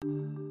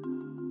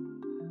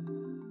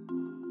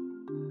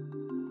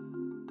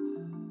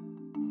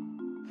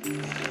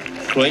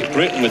Great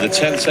Britain with a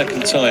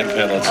 10-second time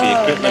penalty.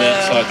 Equipment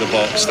outside the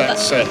box.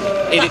 That's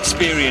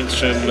inexperience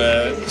from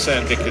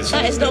Sam Dickinson.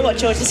 That is not what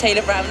Georgia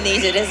Taylor-Brown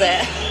needed, is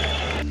it?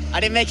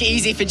 I didn't make it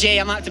ezy for G.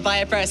 I might have to buy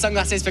a pair of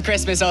sunglasses for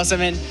Christmas or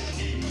something.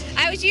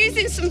 I was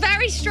using some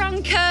very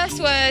strong curse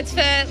words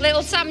for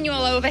little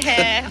Samuel over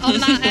here on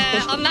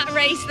that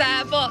race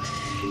there, but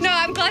no,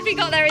 I'm glad we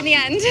got there in the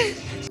end.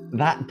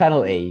 That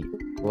penalty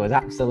was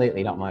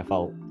absolutely not my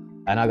fault,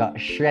 and I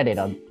got shredded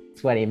on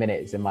 20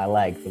 minutes in my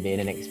leg for being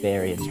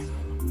inexperienced.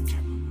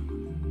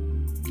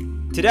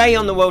 Today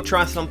on the World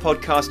Triathlon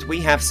Podcast,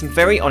 we have some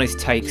very honest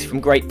takes from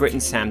Great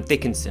Britain's Sam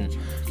Dickinson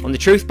on the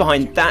truth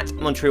behind that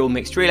Montreal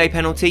mixed relay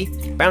penalty,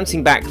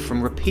 bouncing back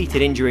from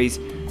repeated injuries,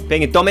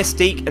 being a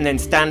domestique and then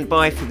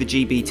standby for the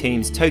GB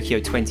team's Tokyo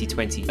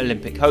 2020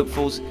 Olympic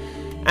hopefuls,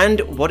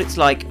 and what it's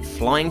like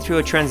flying through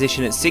a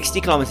transition at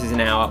 60 kilometers an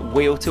hour,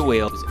 wheel to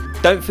wheel.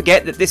 Don't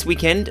forget that this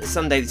weekend,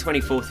 Sunday the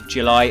 24th of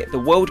July, the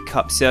World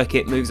Cup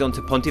circuit moves on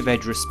to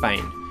Pontevedra,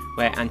 Spain,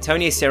 where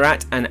Antonia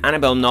Serrat and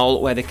Annabelle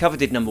Knoll wear the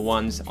coveted number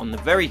ones on the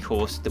very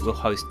course that will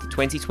host the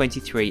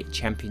 2023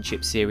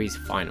 Championship Series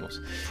finals.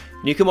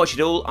 And you can watch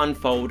it all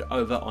unfold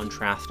over on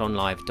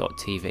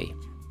triathlonlive.tv.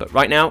 But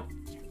right now,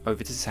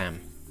 over to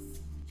Sam.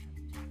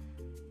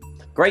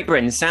 Great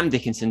Britain's Sam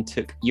Dickinson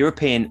took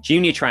European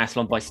junior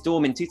triathlon by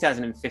storm in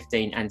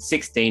 2015 and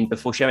 16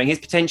 before showing his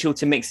potential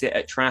to mix it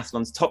at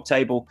triathlon's top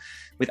table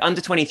with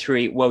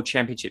under-23 World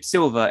Championship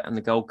silver on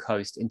the Gold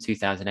Coast in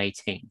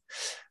 2018.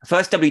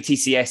 First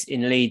WTCS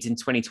in Leeds in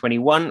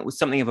 2021 was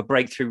something of a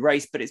breakthrough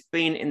race, but it's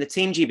been in the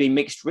Team GB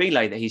mixed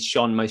relay that he's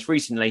shone most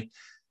recently.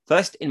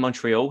 First in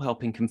Montreal,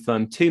 helping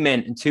confirm 2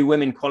 men and 2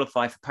 women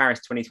qualify for Paris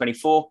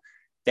 2024,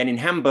 then in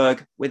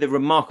Hamburg with a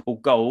remarkable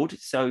gold.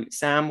 So,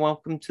 Sam,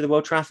 welcome to the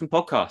World Triathlon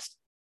Podcast.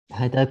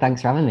 Hi, Doug.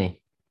 Thanks for having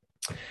me.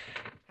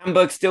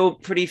 Hamburg's still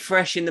pretty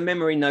fresh in the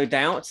memory, no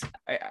doubt.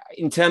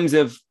 In terms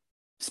of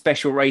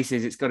special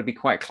races, it's got to be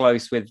quite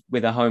close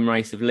with a home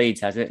race of Leeds,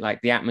 has it? Like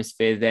the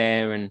atmosphere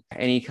there and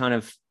any kind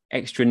of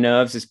extra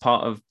nerves as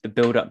part of the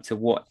build-up to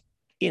what,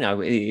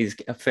 is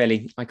a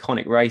fairly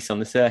iconic race on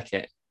the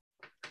circuit.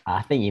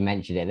 I think you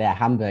mentioned it there.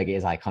 Hamburg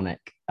is iconic.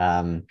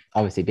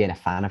 Obviously, being a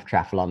fan of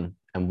triathlon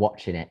and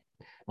watching it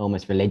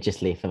almost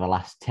religiously for the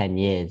last 10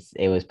 years,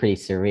 it was pretty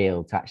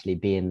surreal to actually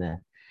be in the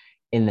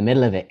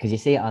middle of it, because you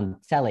see it on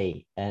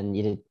telly and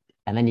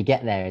then you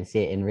get there and see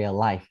it in real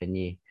life and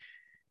you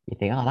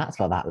think, oh, that's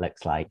what that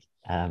looks like.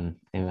 So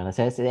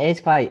it is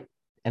quite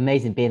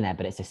amazing being there,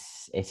 but it's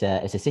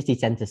a city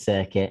centre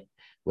circuit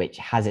which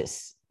has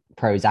its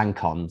pros and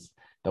cons,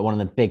 but one of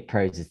the big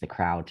pros is the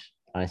crowd.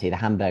 Honestly, the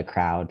Hamburg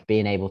crowd,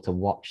 being able to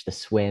watch the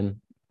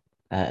swim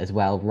as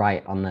well,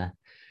 right on the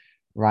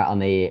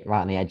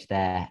edge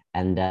there,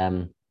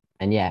 and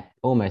yeah,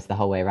 almost the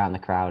whole way around the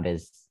crowd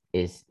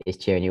is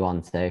cheering you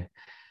on. So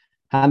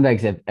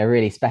Hamburg's a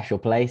really special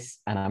place,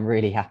 and I'm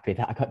really happy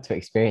that I got to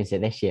experience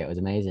it this year. It was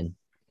amazing.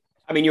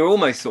 I mean, you're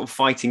almost sort of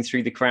fighting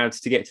through the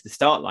crowds to get to the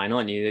start line,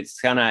 aren't you?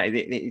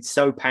 It's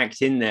so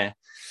packed in there.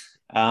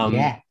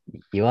 Yeah,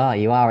 you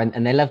are,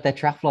 and they love their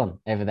triathlon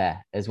over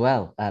there as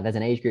well. There's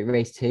an age group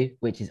race too,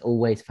 which is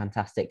always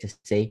fantastic to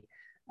see.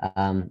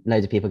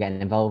 Loads of people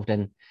getting involved,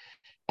 and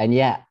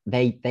yeah,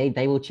 they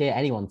will cheer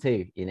anyone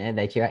too.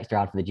 They cheer extra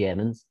hard for the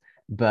Germans,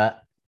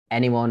 but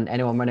anyone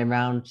running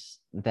around,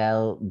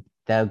 they'll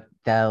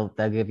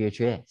give you a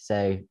cheer.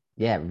 So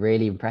yeah,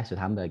 really impressed with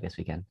Hamburg this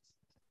weekend.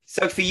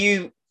 So for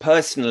you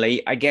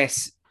personally, I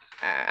guess,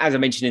 as I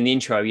mentioned in the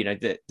intro,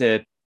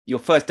 your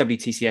first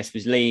WTCS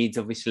was Leeds,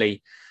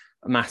 obviously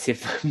a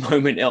massive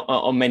moment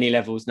on many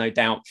levels, no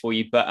doubt for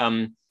you. But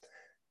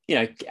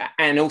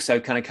and also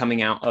kind of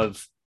coming out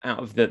of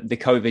the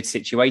COVID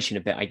situation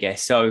a bit, I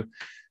guess. So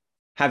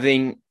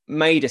having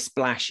made a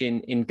splash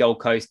in Gold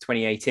Coast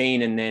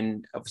 2018, and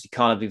then obviously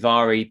Carla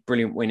Vivari,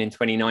 brilliant win in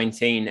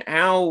 2019.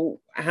 How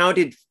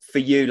did for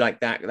you like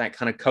that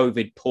kind of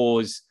COVID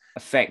pause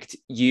affect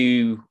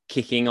you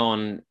kicking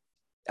on?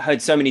 I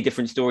heard so many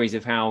different stories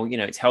of how,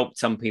 it's helped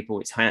some people,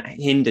 it's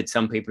hindered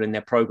some people in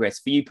their progress.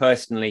 For you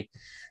personally,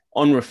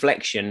 on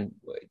reflection,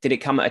 did it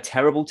come at a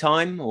terrible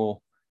time or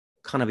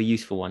kind of a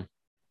useful one?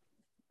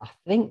 I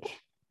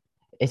think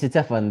it's a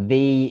tough one.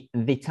 The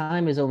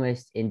time is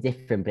almost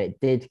indifferent, but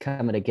it did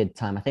come at a good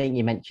time. I think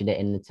you mentioned it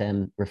in the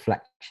term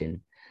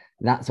reflection.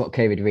 That's what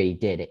COVID really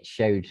did. It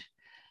showed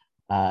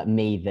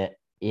me that,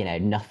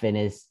 nothing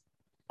is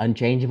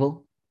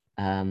unchangeable.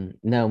 No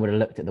one would have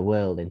looked at the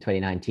world in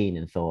 2019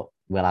 and thought,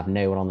 we'll have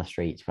no one on the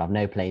streets, we'll have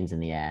no planes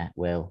in the air,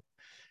 we'll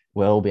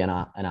all be in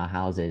our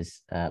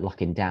houses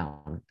locking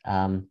down.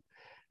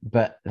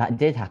 But that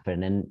did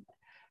happen. And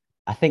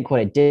I think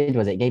what it did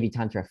was it gave you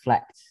time to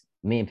reflect,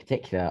 me in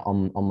particular,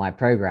 on my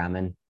program.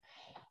 And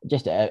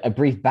just a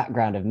brief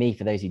background of me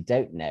for those who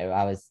don't know,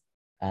 I was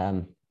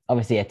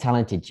obviously a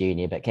talented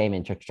junior, but came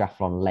into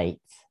triathlon late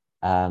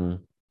and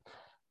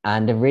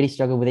have really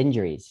struggled with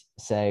injuries.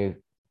 So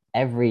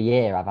every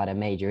year I've had a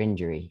major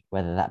injury,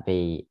 whether that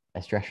be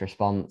a stress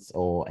response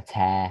or a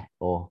tear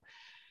or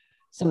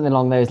something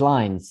along those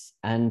lines.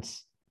 And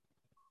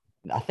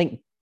I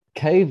think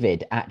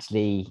COVID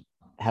actually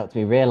helped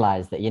me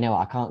realize that,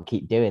 I can't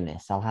keep doing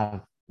this. I'll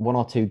have one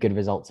or two good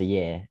results a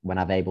year when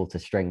I'm able to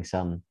string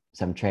some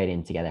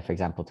training together. For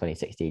example,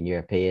 2016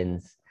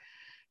 Europeans,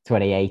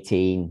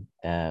 2018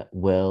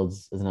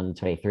 Worlds as an under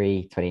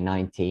 23,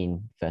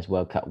 2019 first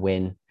World Cup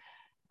win.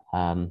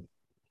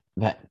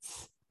 But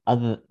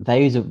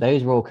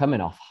those were all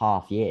coming off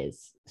half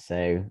years,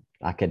 so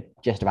I could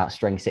just about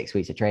string 6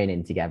 weeks of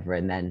training together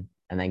and then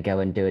go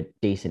and do a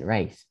decent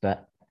race.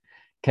 But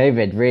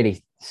COVID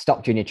really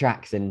stopped you in your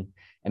tracks and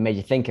made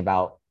you think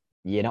about,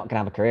 you're not going to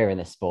have a career in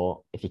this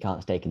sport if you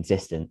can't stay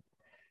consistent.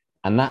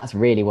 And that's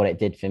really what it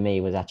did for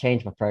me. Was I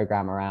changed my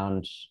program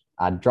around.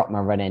 I dropped my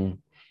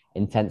running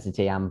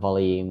intensity and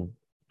volume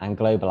and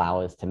global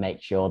hours to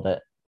make sure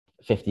that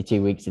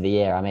 52 weeks of the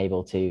year I'm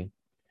able to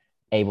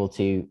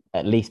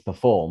at least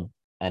perform,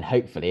 and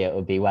hopefully it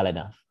will be well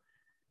enough.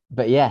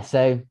 But yeah,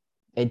 so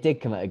it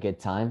did come at a good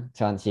time,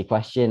 to answer your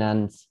question,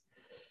 and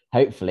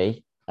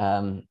hopefully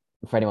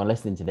for anyone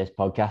listening to this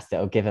podcast,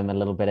 it'll give them a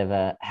little bit of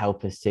a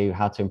help as to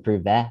how to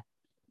improve their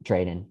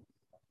training.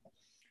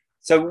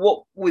 So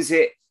what was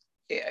it?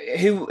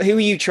 Who are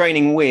you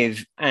training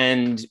with?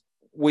 And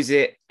was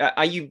it,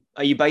 are you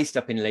based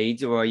up in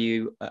Leeds, or are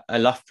you a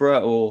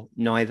Loughborough, or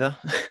neither?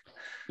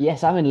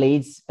 Yes, I'm in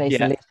Leeds,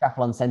 based in Leeds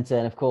Triathlon Centre.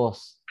 And of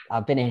course,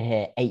 I've been in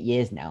here 8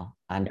 years now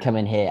and come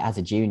in here as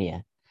a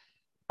junior.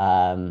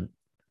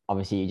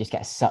 Obviously, you just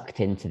get sucked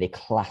into the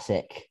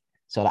classic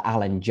sort of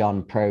Alan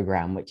John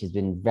program, which has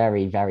been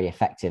very, very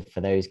effective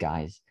for those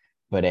guys.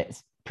 But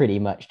it's pretty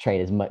much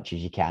train as much as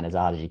you can, as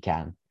hard as you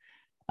can.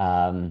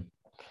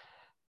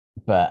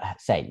 But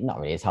say not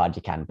really as hard as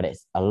you can, but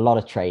it's a lot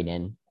of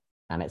training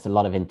and it's a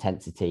lot of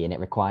intensity, and it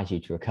requires you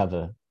to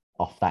recover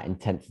off that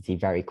intensity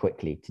very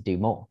quickly to do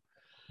more.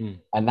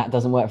 And that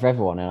doesn't work for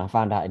everyone. And I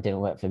found out it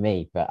didn't work for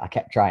me, but I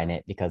kept trying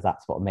it because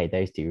that's what made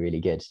those two really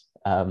good.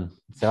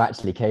 So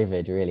actually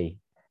COVID really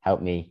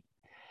helped me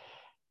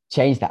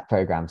change that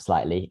program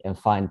slightly and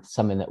find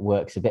something that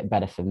works a bit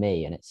better for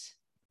me. And it's,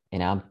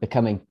 I'm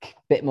becoming a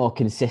bit more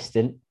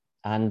consistent.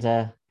 And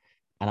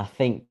I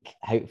think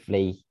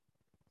hopefully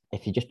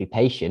if you just be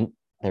patient,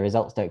 the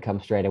results don't come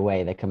straight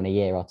away. They come in a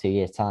year or 2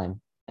 years time,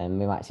 and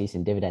we might see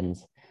some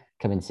dividends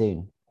coming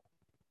soon.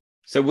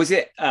 So was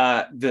it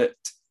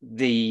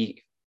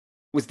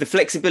was the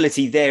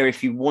flexibility there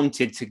if you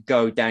wanted to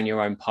go down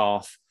your own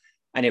path,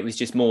 and it was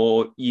just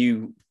more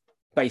you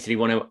basically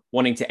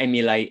wanting to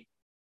emulate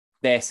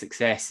their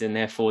success and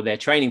therefore their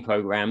training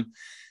program?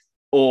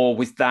 Or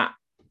was that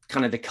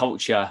kind of the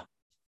culture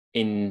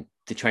in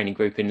the training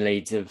group in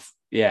Leeds of,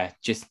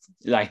 just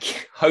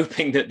like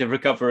hoping that the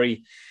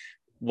recovery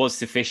was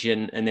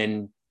sufficient and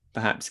then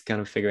perhaps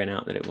kind of figuring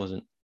out that it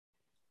wasn't?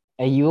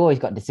 You always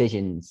got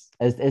decisions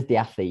as the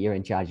athlete. You're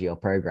in charge of your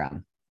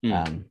program,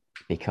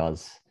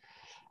 because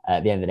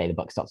at the end of the day, the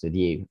buck stops with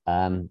you.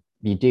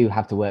 You do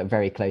have to work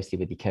very closely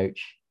with your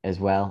coach as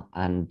well,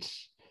 and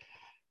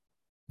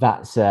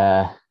that's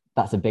a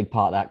big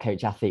part of that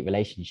coach-athlete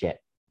relationship.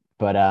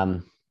 But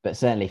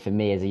certainly for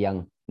me as a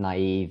young,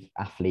 naive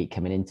athlete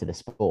coming into the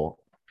sport,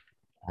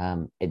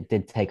 it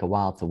did take a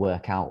while to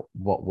work out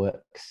what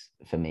works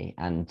for me,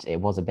 and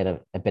it was a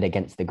bit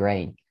against the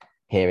grain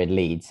here in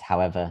Leeds.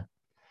 However,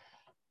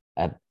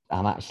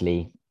 I'm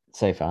actually,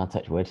 so far,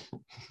 touch wood,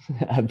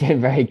 I've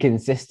been very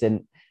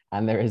consistent,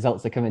 and the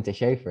results are coming to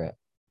show for it.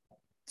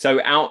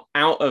 So out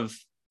of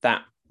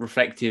that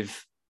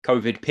reflective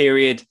COVID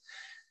period,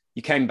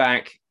 you came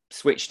back,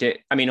 switched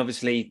it. I mean,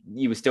 obviously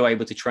you were still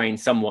able to train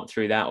somewhat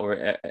through that, or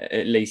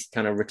at least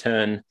kind of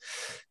return,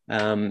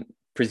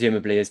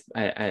 presumably as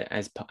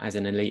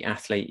an elite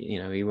athlete.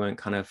 You weren't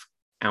kind of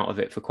out of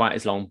it for quite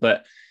as long,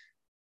 but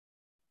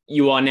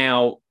you are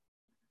now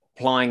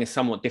applying a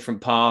somewhat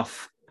different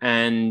path.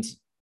 And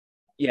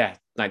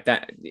like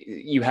that,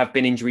 you have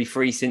been injury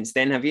free since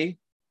then, have you?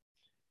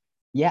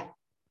 Yeah,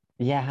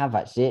 I have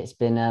actually. It's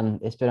been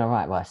all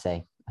right. Well, I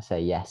say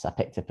yes. I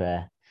picked up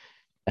a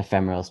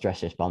ephemeral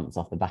stress response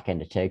off the back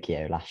end of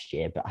Tokyo last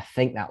year, but I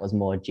think that was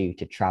more due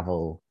to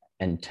travel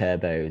and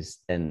turbos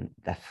and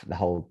the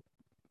whole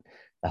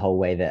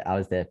way that I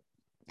was the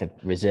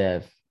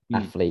reserve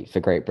athlete for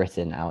Great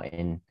Britain out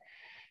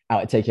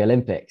at Tokyo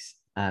Olympics,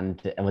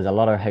 and it was a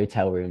lot of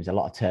hotel rooms, a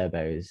lot of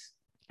turbos,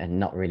 and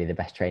not really the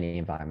best training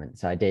environment.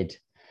 So I did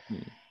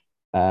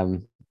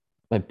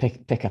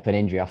pick up an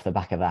injury off the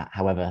back of that.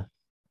 However,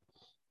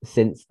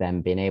 since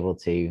then, being able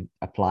to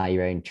apply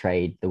your own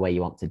trade the way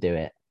you want to do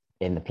it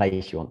in the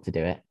place you want to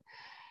do it,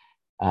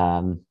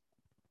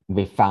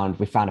 we found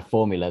a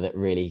formula that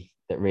really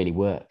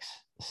works.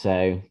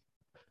 So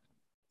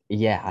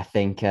I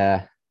think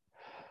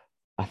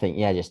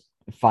just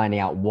finding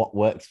out what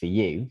works for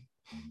you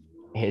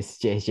is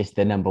just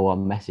the number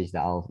one message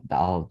that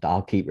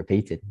I'll keep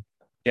repeating.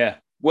 Yeah.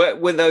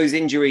 Were those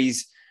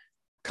injuries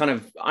kind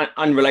of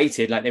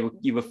unrelated? Like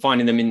you were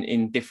finding them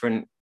in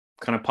different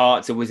kind of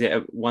parts, or was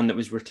it one that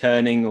was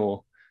returning?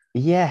 Or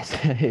yes,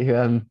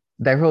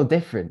 they're all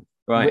different,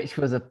 right? Which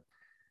was a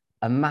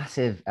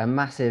massive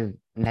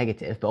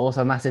negative, but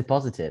also a massive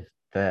positive.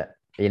 That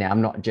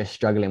I'm not just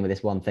struggling with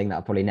this one thing that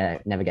I'll probably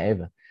never get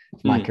over.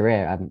 for my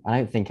career. I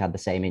don't think I had the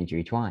same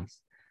injury twice.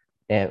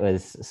 It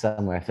was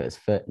somewhere, if it was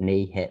foot,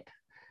 knee, hip,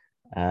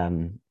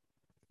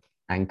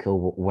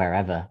 ankle,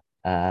 wherever.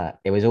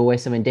 It was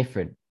always something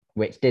different,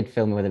 which did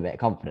fill me with a bit of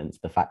confidence.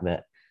 The fact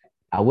that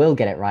I will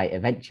get it right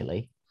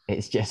eventually.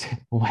 It's just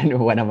when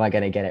am I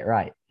going to get it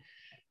right?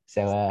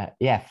 So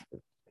yeah,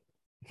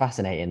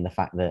 fascinating, the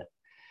fact that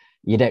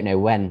you don't know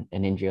when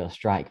an injury will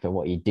strike, but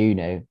what you do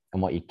know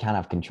and what you can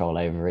have control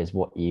over is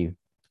what you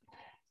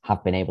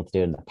have been able to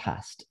do in the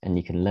past, and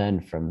you can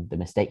learn from the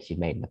mistakes you've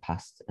made in the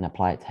past and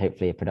apply it to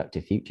hopefully a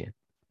productive future.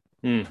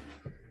 And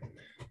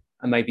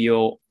maybe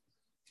your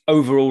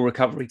overall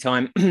recovery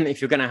time,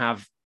 if you're going to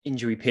have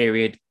injury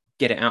period,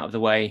 get it out of the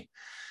way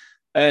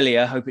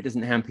earlier. Hope it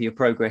doesn't hamper your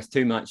progress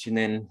too much, and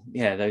then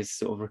those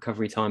sort of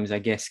recovery times, I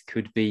guess,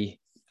 could be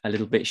a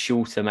little bit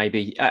shorter.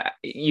 Maybe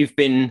you've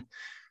been,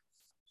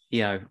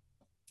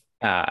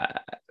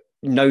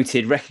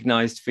 noted,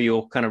 recognized for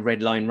your kind of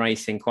red line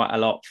racing quite a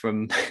lot,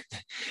 from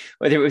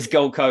whether it was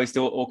Gold Coast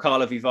or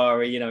Carlo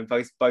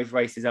Vivari, both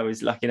races I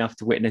was lucky enough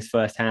to witness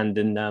firsthand.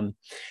 And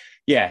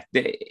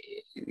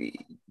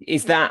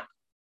is that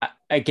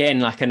again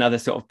like another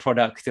sort of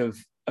product of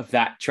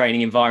that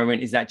training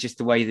environment? Is that just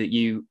the way that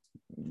you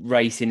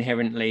race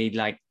inherently,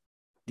 like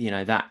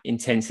that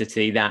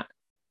intensity, that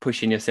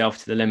pushing yourself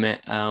to the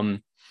limit?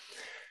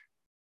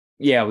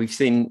 We've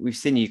seen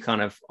you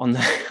kind of on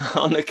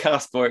the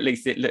cusp, or at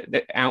least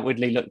it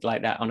outwardly looked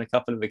like that on a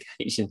couple of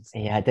occasions.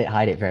 Yeah, I didn't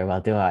hide it very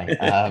well, do I?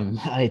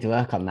 I need to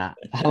work on that.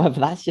 However,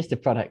 that's just a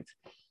product.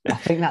 I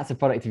think that's a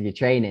product of your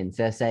training.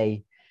 So,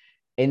 say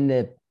in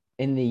the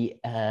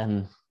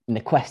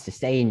quest to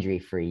stay injury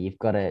free, you've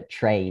got to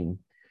train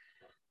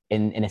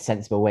in a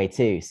sensible way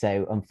too.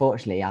 So,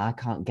 unfortunately, I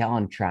can't get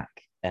on track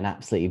and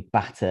absolutely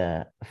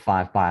batter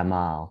 5 by a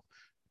mile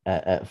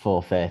at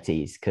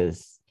 4:30s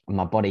because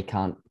my body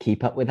can't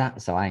keep up with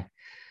that. So I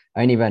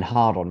only run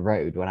hard on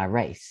road when I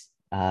race.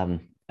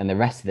 And the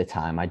rest of the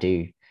time I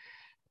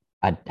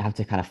have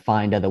to kind of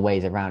find other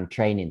ways around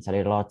training. So I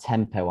did a lot of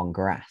tempo on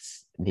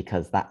grass,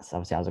 because that's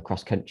obviously, I was a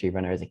cross country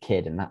runner as a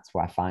kid, and that's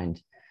where I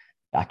find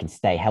that I can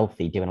stay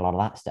healthy doing a lot of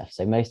that stuff.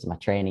 So most of my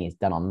training is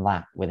done on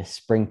that, with a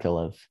sprinkle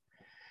of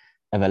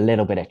a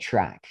little bit of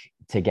track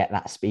to get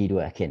that speed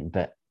work in.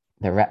 But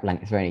the rep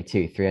length are only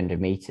 200-300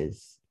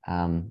 meters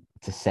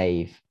to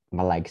save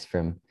my legs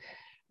from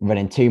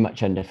running too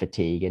much under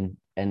fatigue and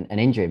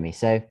injuring me.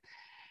 So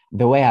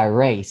the way I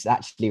race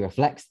actually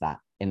reflects that,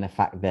 in the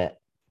fact that,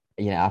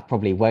 I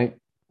probably won't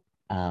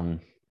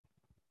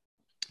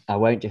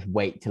just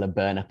wait till I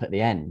burn up at the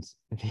end,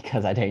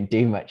 because I don't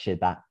do much of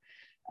that.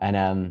 And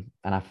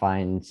I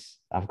find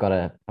I've got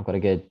a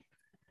good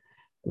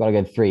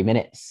 3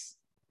 minutes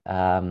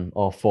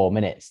or 4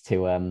 minutes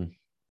to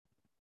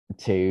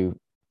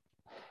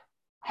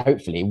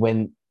hopefully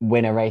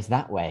win a race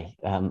that way.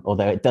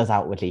 Although it does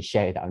outwardly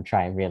show that I'm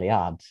trying really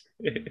hard,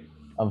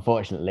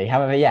 unfortunately.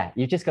 However,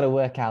 you've just got to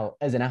work out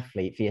as an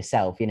athlete for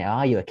yourself.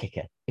 Are you a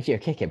kicker? If you're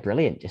a kicker,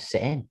 brilliant. Just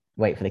sit in,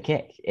 wait for the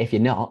kick. If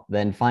you're not,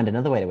 then find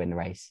another way to win the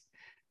race.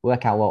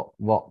 Work out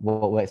what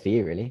works for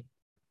you, really.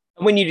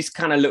 When you just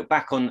kind of look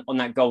back on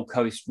that Gold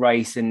Coast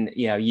race, and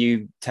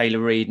you, Taylor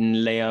Reid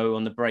and Leo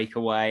on the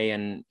breakaway,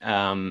 and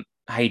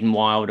Hayden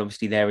Wild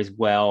obviously there as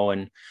well,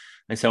 and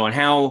so on,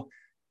 how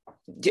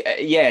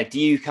do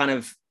you kind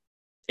of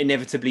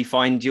inevitably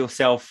find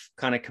yourself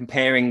kind of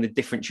comparing the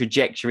different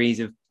trajectories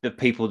of the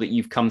people that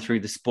you've come through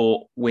the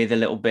sport with a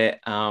little bit?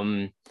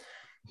 I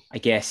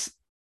guess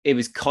it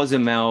was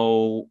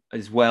Cozumel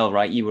as well,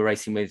 right? You were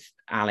racing with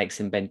Alex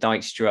and Ben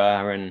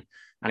Dijkstra, and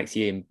Alex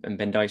Yee and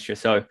Ben Dijkstra.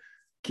 So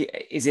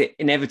is it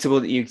inevitable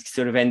that you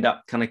sort of end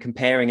up kind of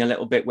comparing a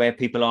little bit where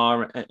people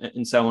are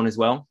and so on as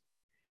well?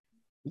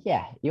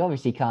 Yeah, you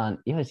obviously can't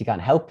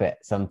help it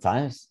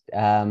sometimes.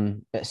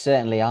 But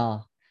certainly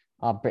our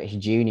British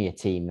junior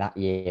team that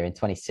year in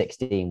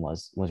 2016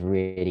 was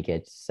really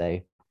good. So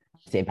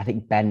I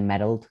think Ben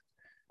medalled,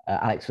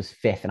 Alex was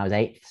 5th and I was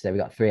 8th. So we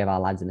got 3 of our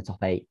lads in the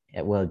top 8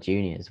 at World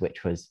Juniors,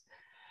 which was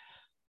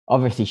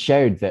obviously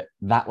showed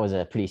that was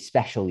a pretty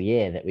special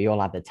year, that we all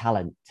had the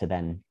talent to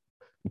then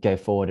go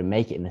forward and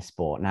make it in the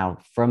sport. Now,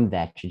 from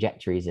there,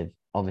 trajectories have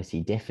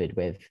obviously differed,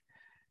 with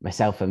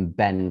myself and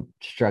Ben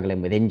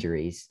struggling with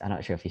injuries. I'm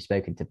not sure if you've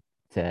spoken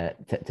to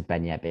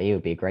Ben yet, but he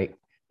would be a great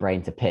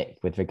brain to pick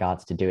with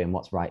regards to doing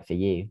what's right for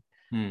you.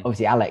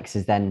 Obviously, Alex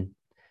has then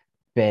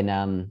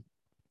been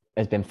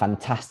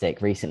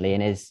fantastic recently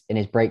in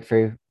his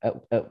breakthrough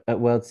at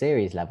World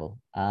Series level.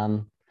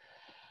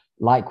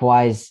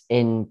 Likewise,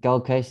 in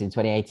Gold Coast in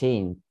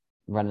 2018,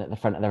 running at the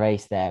front of the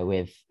race there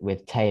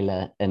with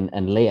Taylor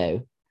and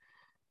Leo.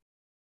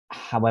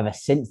 However,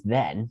 since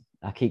then,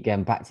 I keep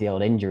going back to the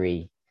old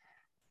injury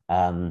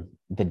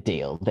the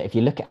deal, that if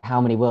you look at how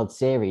many World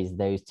Series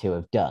those two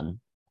have done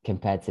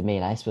compared to me,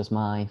 and this was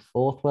my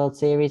 4th World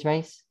Series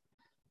race,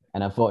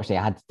 and unfortunately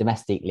I had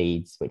domestique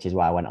leads, which is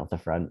why I went off the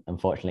front.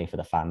 Unfortunately for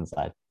the fans,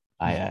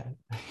 I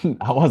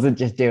wasn't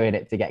just doing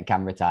it to get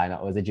camera time,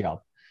 it was a job.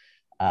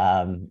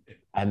 And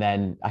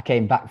then I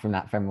came back from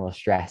that femoral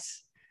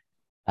stress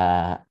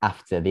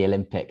after the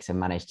Olympics and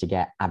managed to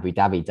get Abu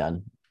Dhabi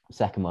done,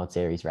 second World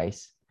Series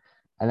race.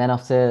 And then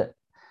off to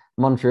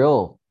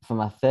Montreal for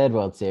my third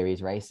World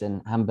Series race,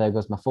 and Hamburg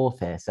was my fourth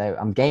here. So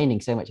I'm gaining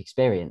so much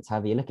experience.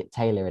 However, you look at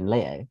Taylor and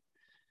Leo,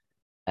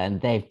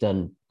 and they've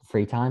done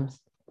 3 times,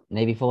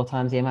 maybe 4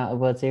 times the amount of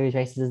World Series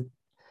races.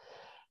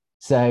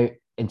 So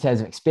in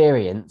terms of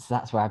experience,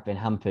 that's where I've been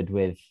hampered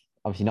with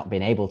obviously not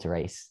being able to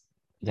race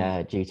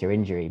due to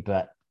injury.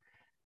 But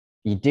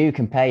you do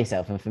compare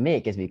yourself. And for me,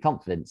 it gives me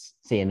confidence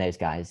seeing those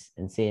guys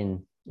and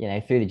seeing,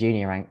 through the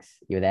junior ranks,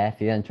 you were there,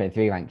 through the under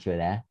 23 ranks, you were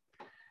there.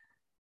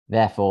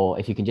 Therefore,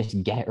 if you can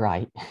just get it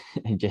right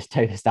and just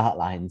toe the start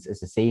lines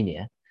as a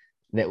senior,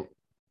 that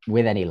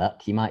with any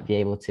luck, you might be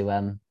able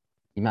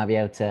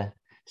to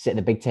sit at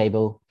the big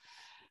table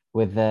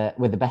with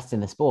the best in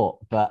the sport.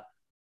 But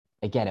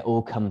again, it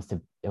all comes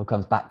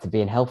back to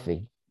being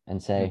healthy.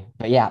 And so,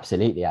 but yeah,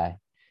 absolutely, I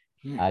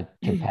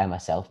compare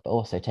myself, but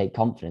also take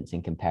confidence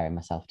in comparing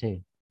myself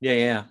too.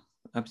 Yeah,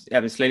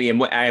 absolutely.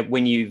 And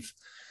when you've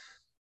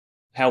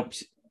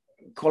helped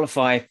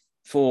qualify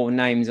 4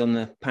 names on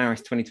the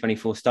Paris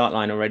 2024 start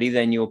line already,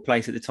 then your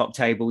place at the top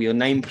table, your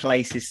name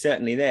place is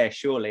certainly there,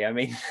 surely. I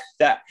mean,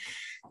 that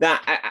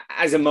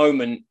as a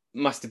moment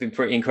must have been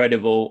pretty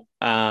incredible.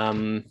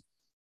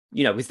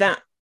 Was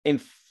that in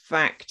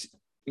fact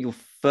your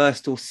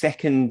first or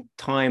second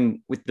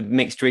time with the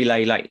mixed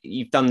relay? Like,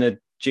 you've done the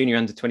junior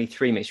under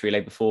 23 mixed relay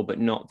before, but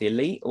not the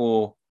elite,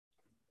 or?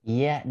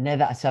 Yeah, no,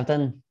 so I've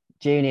done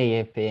junior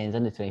Europeans,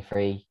 under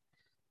 23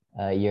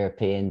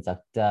 Europeans. I've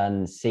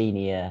done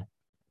senior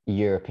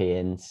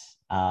Europeans.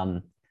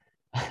 And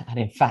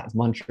in fact,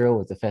 Montreal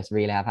was the first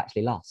relay I've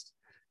actually lost,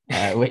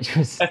 which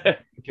was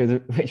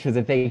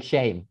a big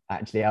shame.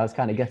 Actually, I was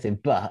kind of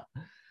gutted, but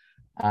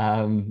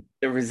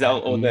the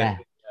result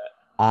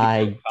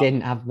I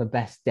didn't have the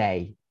best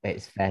day,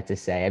 it's fair to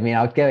say. I mean,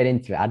 I was going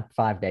into it, I had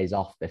 5 days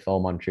off before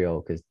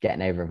Montreal because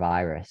getting over a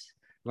virus.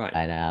 Right.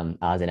 And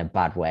I was in a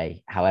bad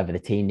way. However, the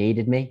team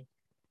needed me.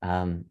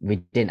 We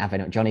didn't have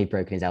enough. Johnny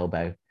broke his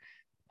elbow.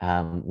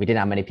 We didn't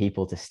have many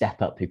people to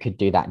step up who could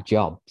do that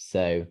job.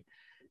 So,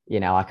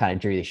 I kind of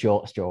drew the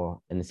short straw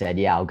and said,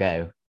 yeah, I'll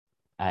go.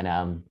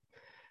 And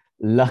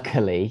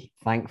luckily,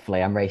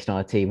 thankfully, I'm racing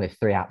on a team with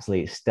 3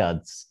 absolute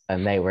studs,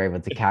 and they were able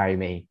to carry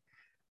me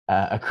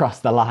across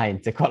the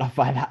line to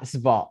qualify that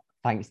spot,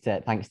 thanks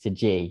to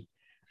G.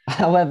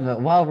 However,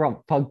 while we're on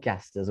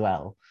podcast as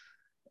well,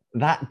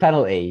 that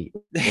penalty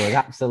was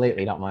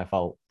absolutely not my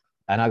fault,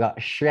 and I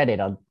got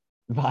shredded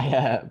by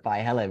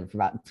Helen for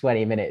about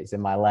 20 minutes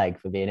in my leg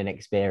for being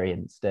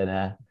inexperienced,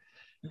 and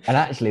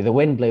actually the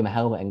wind blew my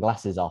helmet and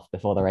glasses off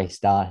before the race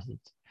started.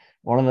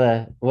 One of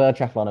the World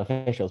Triathlon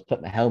officials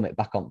put my helmet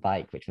back on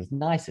bike, which was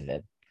nice of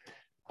him,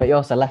 but he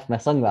also left my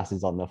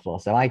sunglasses on the floor.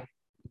 So I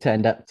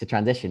turned up to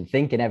transition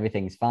thinking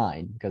everything's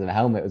fine because my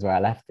helmet was where I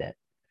left it.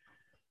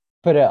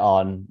 Put it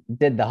on,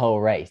 did the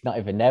whole race, not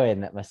even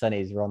knowing that my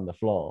sunnies were on the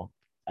floor.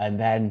 And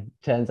then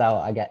turns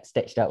out I get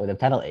stitched up with a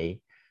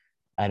penalty,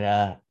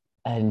 and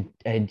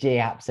G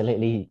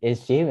absolutely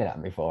is fuming at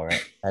me for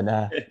it.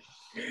 And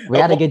we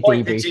had a good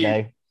debrief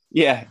though.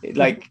 Yeah,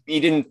 like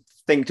you didn't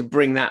think to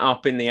bring that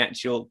up in the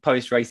actual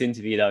post-race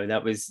interview though.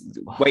 That was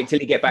wait till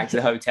you get back to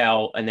the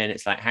hotel, and then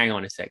it's like, hang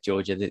on a sec,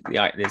 Georgia,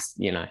 this,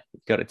 you've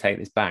got to take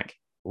this back.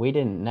 We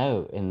didn't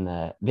know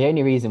the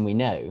only reason we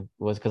know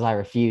was because I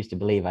refused to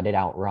believe I did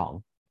out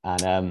wrong.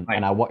 And right.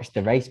 And I watched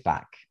the race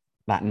back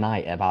that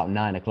night about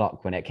 9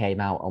 o'clock when it came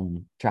out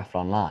on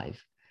Triathlon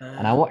Live.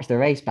 And I watched the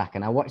race back,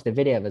 and I watched the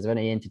video of us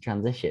running into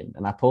transition,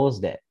 and I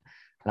paused it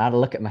and I had a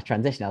look at my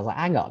transition. I was like,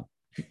 hang on,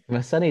 my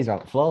sunnies are on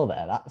the floor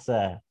there. That's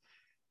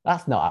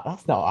not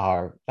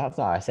how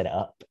I set it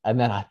up. And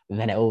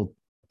then it all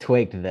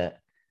twigged that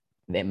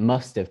it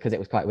must have, because it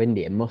was quite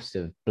windy, it must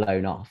have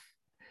blown off.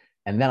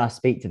 And then I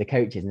speak to the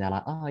coaches, and they're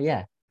like, oh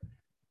yeah,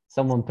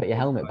 someone put your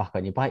helmet back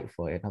on your bike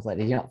for you. And I was like,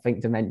 did you not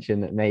think to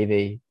mention that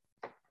maybe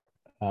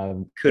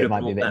could have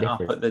might be a bit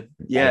different?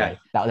 Anyway,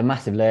 that was a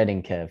massive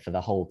learning curve for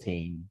the whole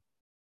team.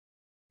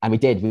 And we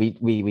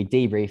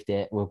debriefed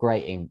it. We're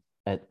great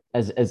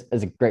as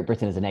a Great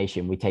Britain as a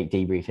nation, we take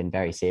debriefing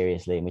very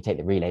seriously, and we take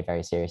the relay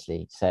very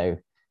seriously. So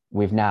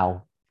we've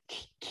now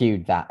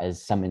cued that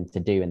as something to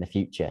do in the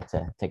future,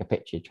 to take a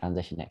picture,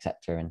 transition,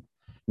 etc., and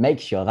make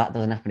sure that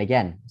doesn't happen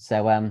again.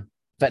 So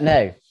but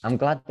no, I'm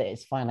glad that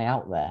it's finally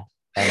out there,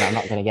 and I'm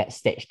not going to get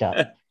stitched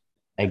up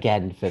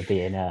again for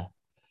being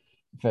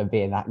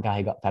that guy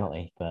who got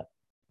penalty. But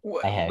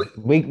hey,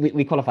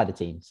 we qualified the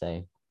team,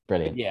 so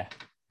brilliant. Yeah,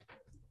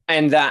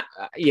 and that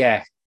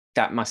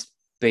must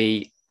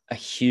be a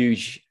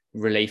huge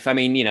relief. I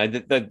mean,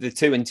 the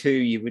 2 and 2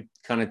 you would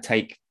kind of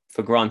take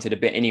for granted a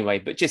bit anyway,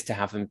 but just to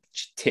have them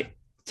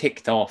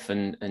ticked off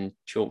and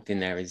chalked in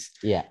there is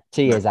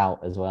 2 years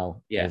out as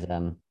well. Yeah, is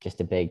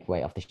just a big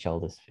weight off the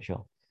shoulders for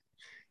sure.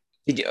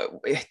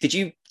 Did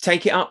you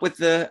take it up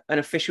with an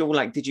official?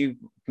 Like, did you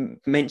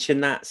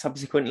mention that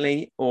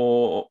subsequently,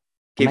 or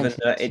given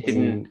that it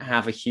didn't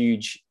have a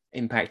huge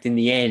impact in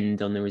the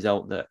end on the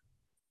result? That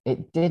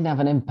it didn't have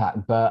an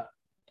impact, but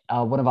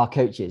one of our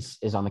coaches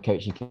is on the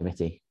coaching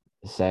committee,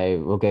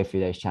 So we'll go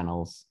through those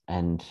channels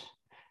and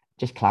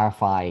just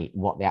clarify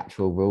what the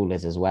actual rule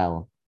is as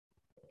well,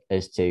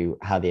 as to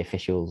how the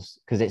officials,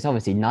 because it's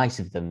obviously nice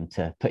of them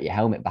to put your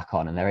helmet back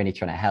on and they're only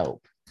trying to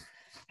help.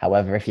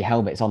 However, if your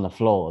helmet's on the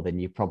floor, then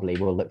you probably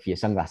will look for your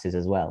sunglasses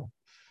as well.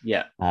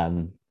 Yeah.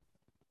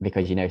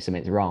 Because you know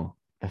something's wrong.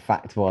 The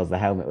fact was the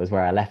helmet was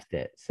where I left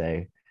it.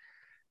 So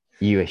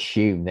you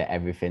assume that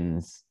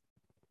everything's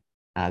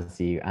as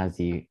you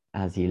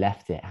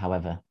left it.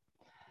 However,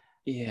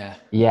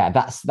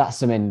 that's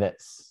something that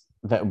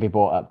will be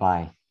brought up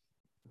by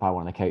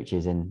one of the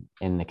coaches in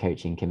the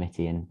coaching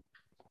committee. And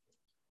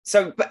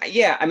so, but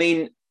yeah, I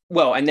mean,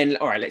 well, and then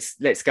all right,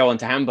 let's go on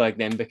to Hamburg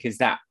then, because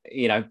that,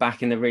 you know,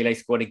 back in the relay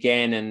squad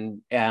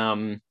again,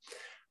 and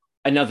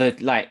another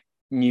like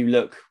new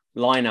look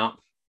lineup,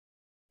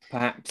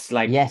 perhaps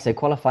like so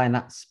qualifying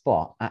that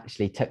spot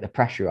actually took the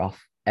pressure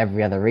off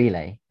every other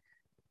relay,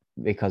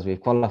 because we've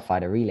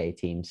qualified a relay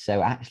team.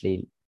 So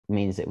actually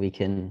means that we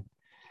can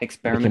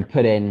experiment.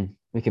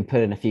 We can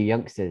put in a few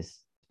youngsters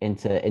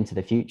into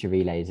the future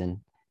relays, and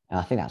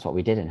I think that's what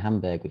we did in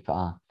Hamburg. We put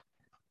our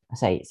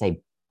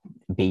say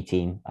B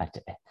team.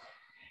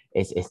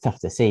 It's tough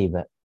to see,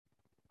 but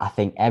I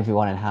think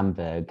everyone in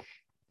Hamburg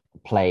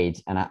played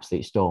an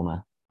absolute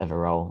stormer of a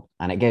role.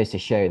 And it goes to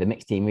show the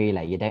mixed team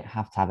relay, you don't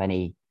have to have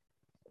any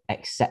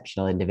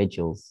exceptional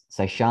individuals.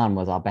 So Sean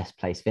was our best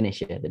place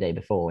finisher the day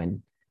before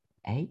in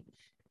 8th.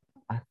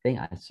 I think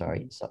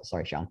sorry,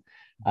 Sean.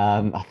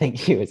 I think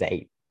she was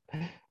 8th.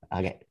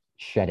 I'll get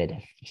shredded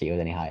if she was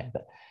any higher.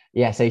 But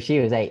yeah, so she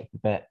was 8th,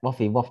 but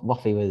Waffy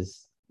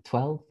was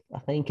 12th, I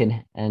think,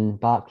 and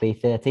Barkley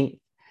 13th.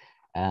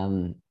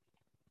 And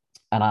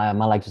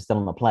my legs were still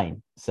on the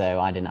plane, so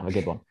I didn't have a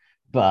good one.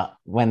 But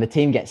when the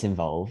team gets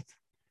involved,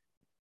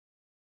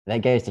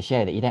 that goes to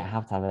show that you don't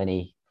have to have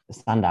any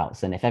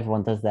standouts. And if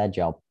everyone does their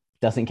job,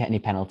 doesn't get any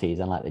penalties,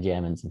 unlike the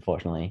Germans,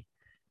 unfortunately,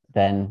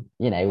 then,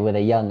 you know, with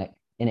a young,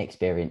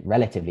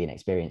 relatively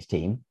inexperienced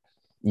team,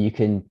 you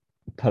can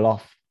pull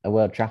off a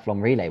world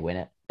triathlon relay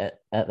win at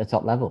the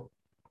top level.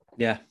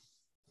 Yeah.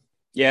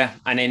 Yeah.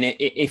 And then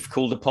if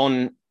called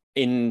upon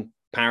in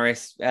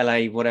Paris,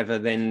 LA, whatever,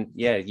 then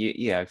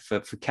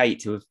for Kate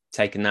to have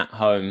taken that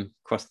home,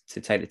 across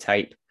to take the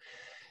tape,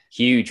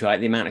 huge, right?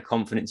 The amount of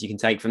confidence you can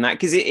take from that,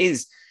 because it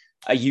is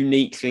a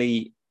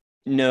uniquely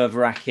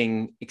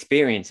nerve-wracking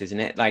experience, isn't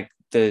it? Like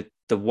the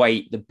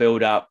weight, the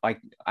build-up.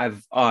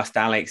 I've asked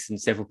Alex and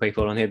several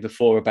people on here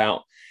before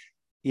about,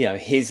 you know,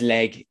 his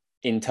leg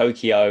in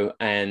Tokyo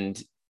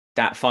and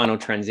that final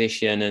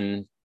transition,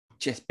 and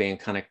just being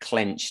kind of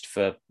clenched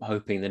for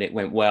hoping that it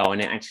went well,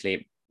 and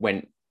it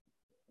went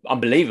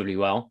unbelievably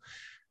well.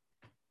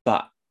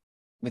 But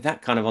with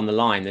that kind of on the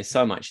line, there's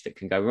so much that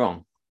can go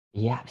wrong.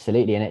 Yeah,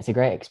 absolutely. And it's a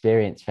great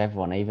experience for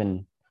everyone,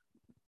 even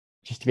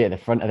just to be at the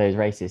front of those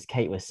races.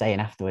 Kate was saying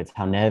afterwards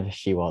how nervous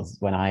she was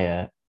when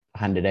I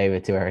handed over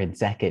to her in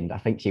second. I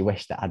think she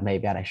wished that I'd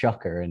maybe had a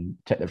shocker and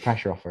took the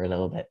pressure off her a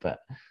little bit. But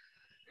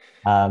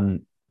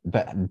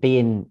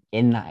being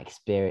in that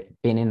experience,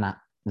 being in that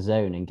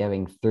zone and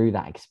going through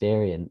that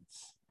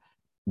experience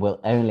will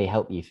only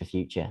help you for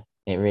future.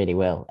 It really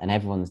will. And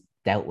everyone's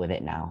dealt with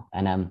it now.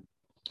 And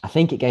I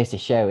think it goes to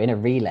show in a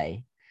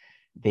relay,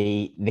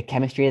 the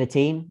chemistry of the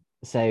team.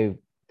 So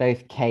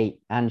both Kate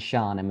and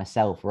Sean and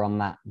myself were on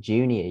that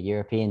junior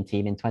European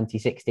team in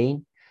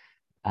 2016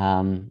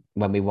 when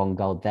we won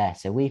gold there.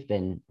 So we've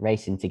been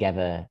racing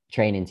together,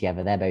 training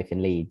together. They're both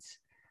in Leeds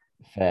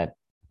for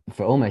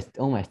almost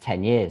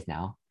 10 years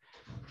now.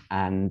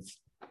 And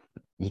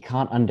you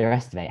can't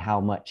underestimate how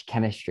much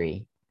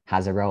chemistry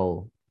has a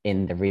role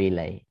in the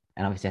relay.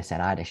 And obviously I said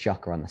I had a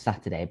shocker on the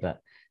Saturday,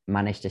 but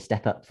managed to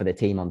step up for the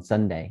team on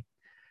Sunday.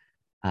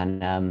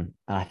 And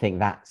I think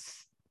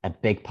that's a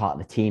big part of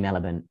the team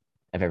element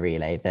of a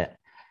relay, that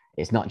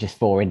it's not just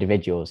 4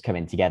 individuals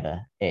coming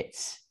together.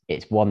 It's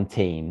one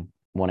team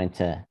wanting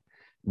to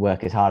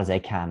work as hard as they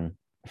can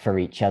for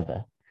each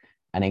other.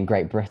 And in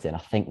Great Britain, I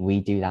think we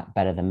do that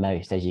better than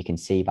most, as you can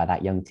see by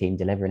that young team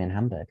delivering in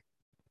Hamburg.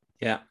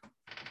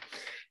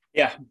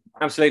 Yeah,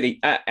 absolutely.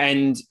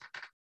 And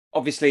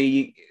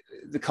obviously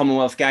the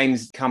Commonwealth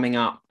Games coming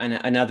up, and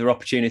another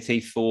opportunity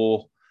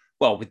for,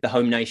 well, with the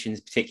home nations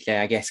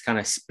particularly, I guess, kind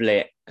of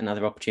split,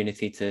 another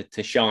opportunity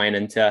to shine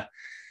and to,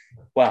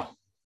 well,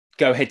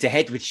 go head to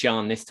head with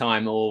Sean this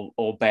time,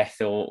 or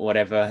Beth, or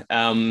whatever.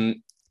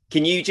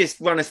 Can you just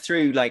run us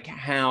through like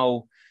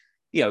how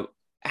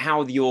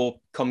your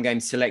Com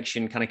Games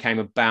selection kind of came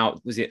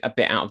about? Was it a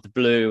bit out of the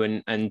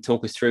blue? And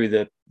talk us through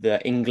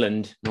the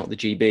England, not the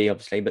GB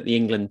obviously, but the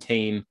England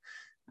team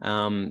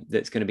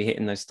that's going to be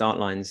hitting those start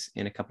lines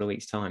in a couple of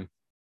weeks' time.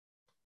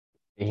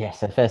 Yeah,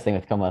 so the first thing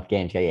with Commonwealth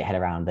Games, you get your head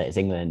around that it's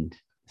England,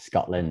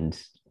 Scotland,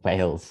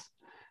 Wales,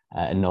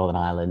 and Northern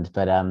Ireland.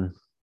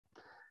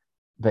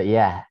 But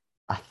yeah,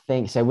 I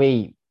think so.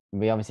 We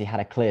obviously had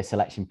a clear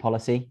selection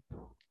policy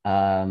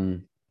that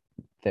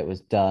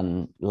was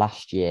done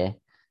last year,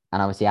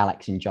 and obviously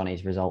Alex and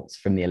Johnny's results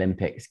from the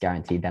Olympics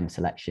guaranteed them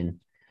selection.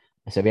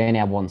 So we only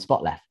had 1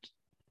 spot left,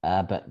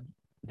 but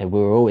we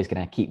were always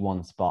going to keep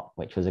 1 spot,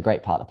 which was a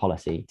great part of the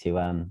policy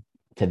to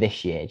to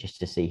this year just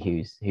to see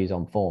who's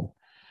on form.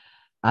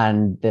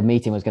 And the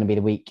meeting was going to be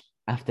the week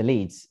after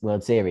Leeds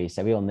World Series.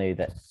 So we all knew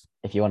that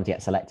if you wanted to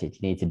get selected,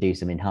 you need to do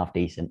something half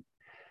decent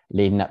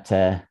leading up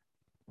to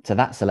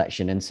that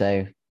selection. And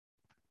so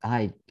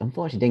I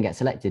unfortunately didn't get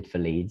selected for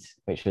Leeds,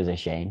 which was a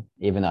shame,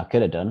 even though I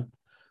could have done.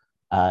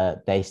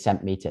 They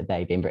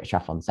being British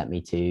Triathlon, sent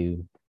me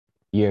to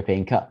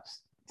European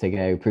Cups to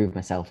go prove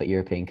myself at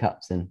European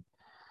Cups. And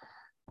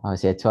I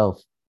was here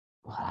 12th.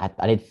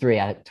 I did 3.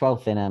 I had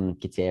 12th in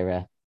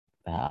Katira.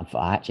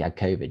 I actually had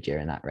COVID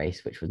during that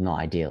race, which was not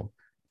ideal.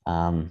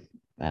 And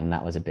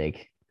that was a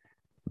big,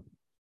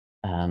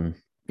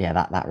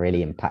 that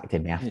really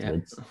impacted me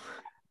afterwards.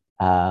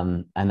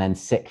 Yeah. And then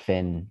 6th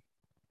in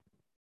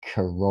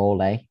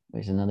Carole,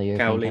 which is another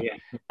European Cup.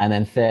 Yeah. And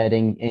then 3rd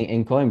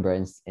in Coimbra.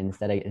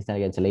 Instead of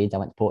going to Leeds, I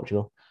went to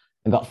Portugal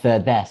and got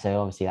 3rd there. So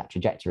obviously that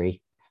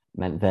trajectory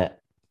meant that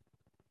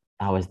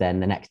I was then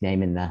the next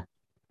name in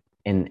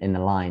the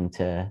line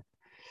to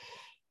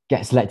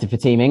get selected for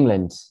Team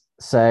England.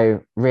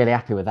 So really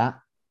happy with that.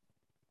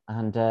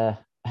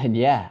 And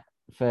yeah,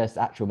 first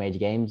actual major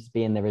games,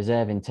 being the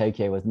reserve in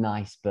Tokyo was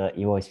nice, but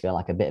you always feel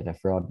like a bit of a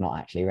fraud not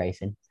actually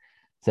racing.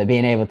 So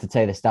being able to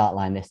toe the start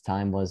line this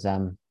time was,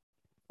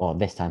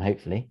 this time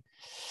hopefully,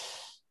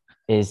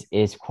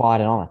 is quite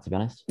an honor, to be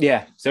honest.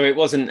 Yeah. So it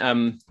wasn't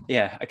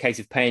a case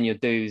of paying your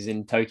dues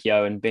in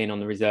Tokyo and being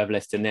on the reserve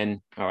list and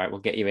then, all right, we'll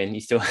get you in.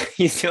 You still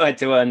had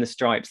to earn the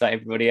stripes like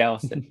everybody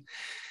else.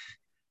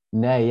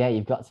 No, yeah,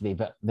 you've got to be.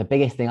 But the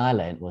biggest thing I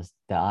learned was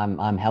that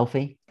I'm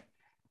healthy,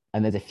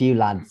 and there's a few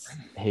lads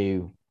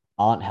who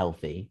aren't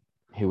healthy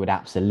who would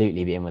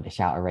absolutely be in with a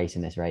shout of race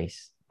in this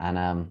race.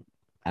 And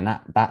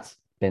that's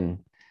been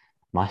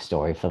my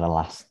story for the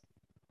last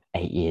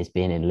 8 years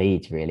being in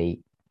Leeds,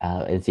 really.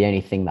 It's the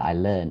only thing that I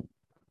learned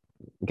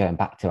going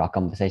back to our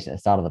conversation at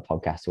the start of the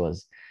podcast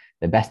was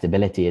the best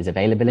ability is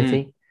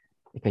availability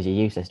because you're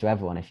useless to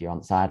everyone if you're on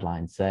the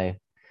sidelines. So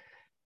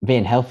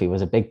being healthy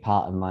was a big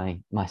part of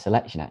my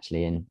selection,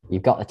 actually. And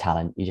you've got the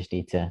talent, you just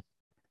need to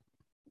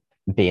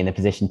be in the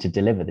position to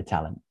deliver the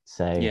talent.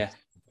 So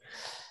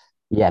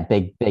yeah,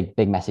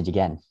 big message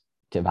again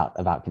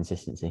about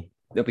consistency.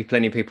 There'll be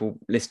plenty of people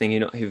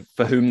listening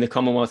for whom the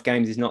Commonwealth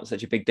Games is not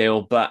such a big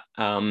deal, but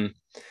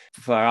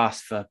for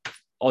us, for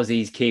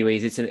Aussies,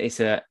 Kiwis, it's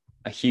a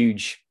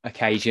huge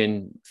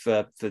occasion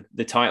for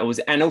the titles,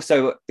 and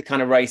also the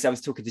kind of race. I was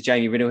talking to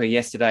Jamie Riddle here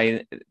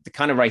yesterday, the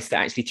kind of race that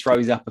actually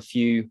throws up a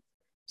few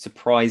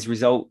surprise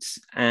results,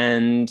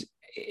 and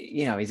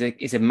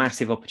is a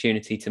massive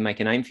opportunity to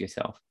make a name for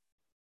yourself.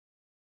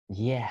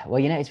 Yeah,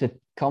 well, it's with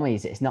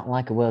commies, it's not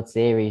like a World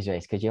Series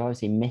race because you're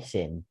obviously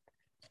missing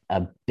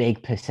a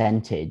big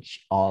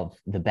percentage of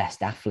the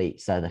best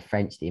athletes. So the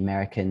French, the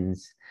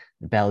Americans,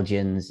 the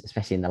Belgians,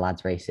 especially in the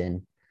lads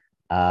racing,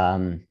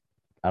 a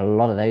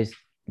lot of those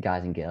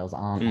guys and girls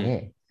aren't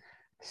here.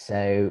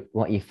 So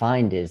what you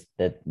find is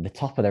that the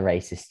top of the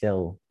race is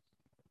still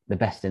the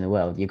best in the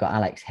world. You've got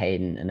Alex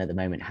Hayden, and at the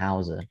moment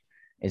Hauser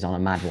is on a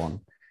mad one.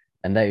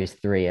 And those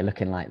three are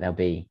looking like they'll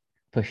be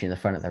pushing the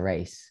front of the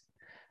race,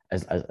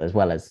 as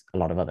well as a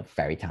lot of other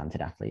very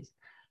talented athletes.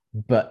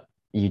 But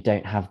you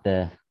don't have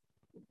the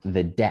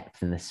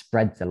depth, and the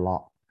spread's a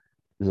lot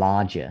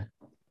larger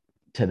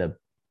to the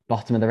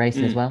bottom of the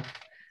racing as well.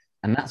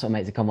 And that's what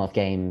makes the Commonwealth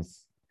Games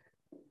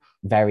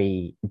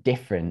very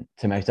different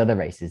to most other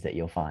races that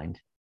you'll find,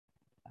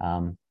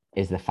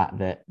 is the fact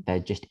that there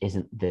just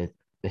isn't the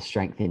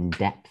strength in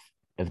depth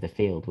of the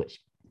field,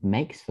 which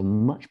makes for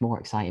much more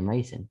exciting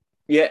racing.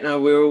 Yeah, no,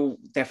 we're all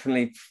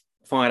definitely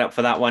fired up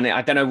for that one.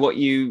 I don't know what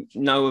you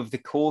know of the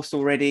course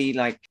already.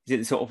 Like, is it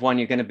the sort of one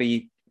you're going to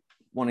be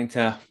wanting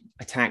to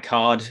attack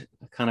hard,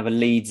 kind of a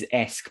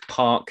Leeds-esque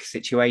park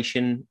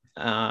situation?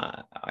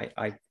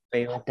 I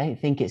feel. I don't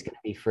think it's going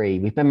to be free.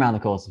 We've been around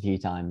the course a few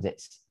times.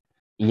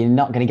 You're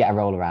not going to get a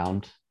roll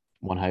around,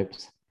 one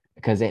hopes,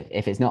 because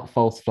if it's not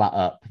false flat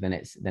up, then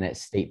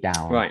it's steep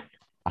down. Right.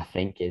 I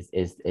think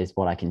is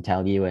what I can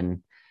tell you.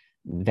 And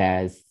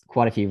there's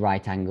quite a few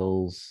right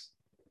angles,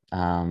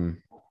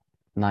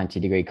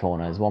 90-degree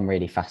corners, one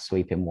really fast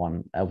sweeping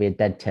one. There'll be a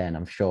dead turn,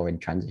 I'm sure, in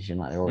transition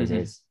like there always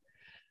is.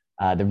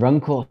 The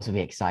run course will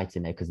be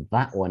exciting though, because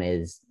that one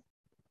it's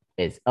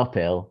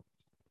uphill,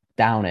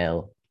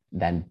 downhill,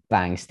 then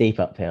bang, steep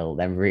uphill,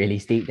 then really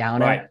steep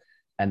downhill. Right.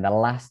 And the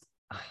last,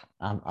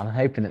 I'm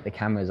hoping that the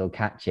cameras will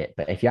catch it,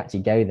 but if you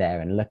actually go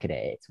there and look at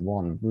it, it's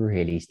one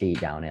really steep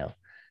downhill,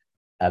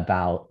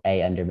 about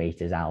 800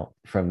 meters out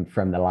from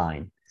the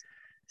line.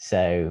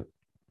 So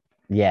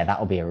yeah, that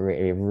will be a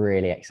really,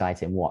 really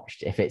exciting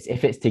watch. If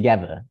it's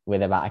together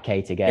with about a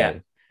K to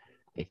go,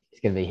 it's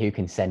going to be who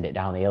can send it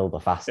down the hill the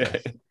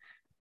fastest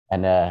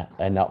and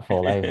not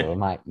fall over, or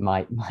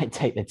might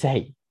take the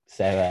tape.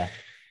 So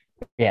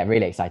yeah,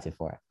 really excited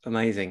for it.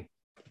 Amazing.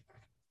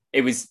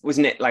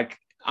 Wasn't it like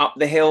up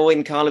the hill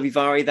in Karlovy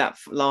Vary, that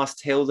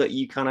last hill that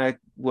you kind of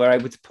were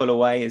able to pull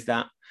away? Is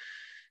that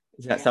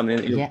something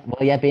that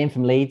you're... being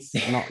from Leeds,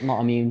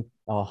 not immune.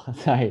 Oh,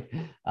 sorry,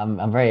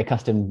 I'm very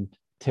accustomed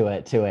to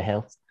a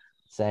hill,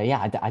 so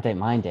yeah, I don't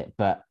mind it.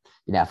 But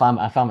if I'm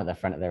at the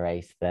front of the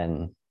race,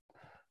 then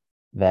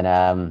then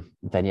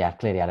yeah, I've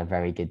clearly had a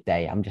very good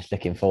day. I'm just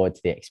looking forward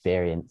to the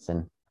experience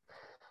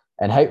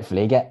and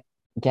hopefully get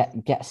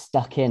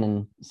stuck in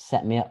and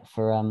set me up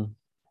for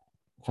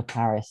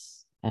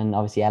Paris and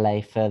obviously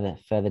LA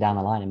further down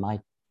the line in my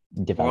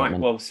development.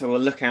 Right. Well, so we'll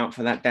look out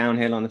for that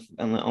downhill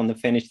on the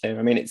finish there.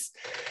 I mean,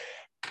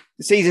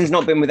 the season's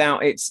not been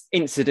without its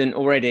incident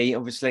already.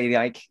 Obviously,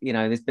 like, you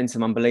know, there's been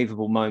some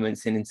unbelievable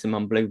moments and in some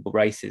unbelievable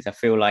races. I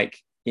feel like,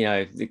 you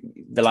know,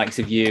 the likes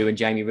of you and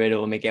Jamie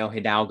Riddle and Miguel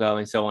Hidalgo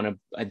and so on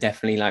are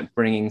definitely like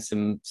bringing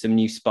some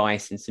new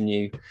spice and some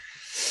new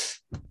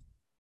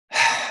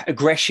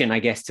aggression, I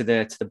guess, to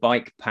the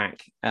bike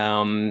pack.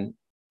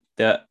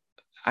 That,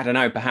 I don't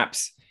know,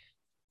 perhaps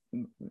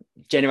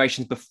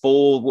generations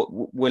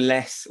before were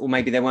less, or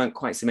maybe there weren't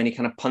quite so many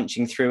kind of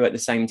punching through at the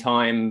same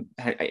time.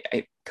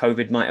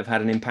 COVID might have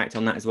had an impact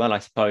on that as well, I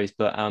suppose.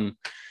 But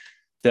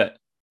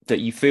that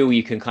you feel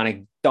you can kind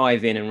of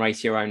dive in and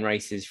race your own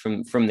races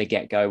from the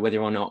get-go, whether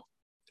or not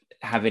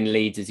having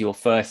Leeds as your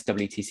first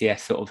WTCS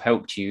sort of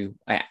helped you,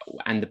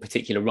 and the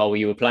particular role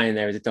you were playing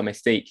there as a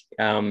domestique,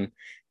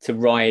 to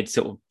ride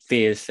sort of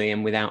fiercely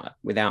and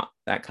without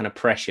that kind of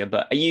pressure.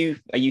 But are you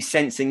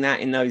sensing that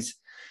in those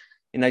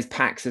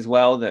packs as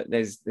well, that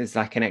there's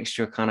like an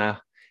extra kind of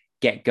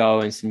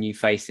get-go and some new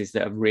faces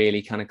that are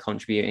really kind of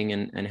contributing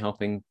and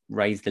helping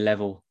raise the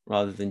level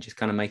rather than just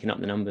kind of making up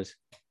the numbers?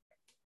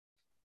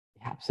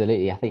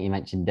 Absolutely. I think you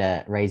mentioned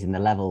raising the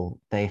level.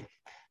 The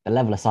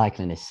level of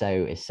cycling is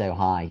so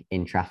high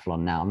in triathlon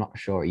now. I'm not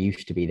sure it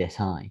used to be this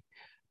high.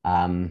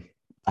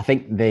 I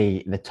think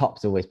the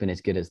top's always been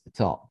as good as the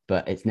top,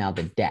 but it's now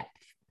the depth.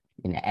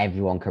 You know,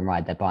 everyone can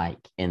ride their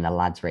bike in the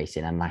lads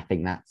racing, and I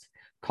think that's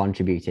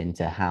contributing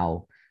to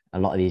how a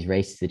lot of these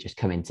races are just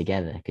coming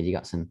together, because you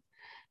got some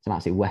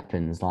absolute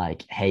weapons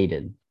like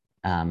Hayden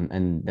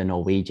and the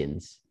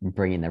Norwegians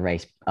bringing the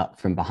race up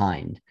from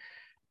behind.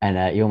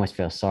 And you almost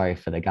feel sorry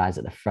for the guys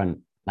at the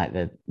front, like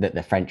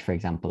the French, for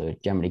example, who are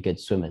generally good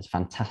swimmers,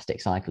 fantastic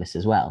cyclists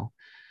as well,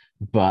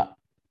 but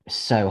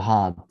so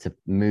hard to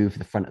move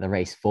the front of the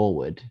race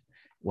forward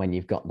when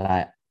you've got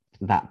that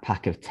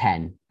pack of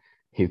 10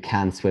 who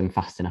can swim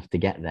fast enough to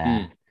get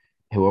there,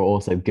 who are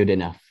also good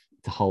enough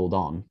to hold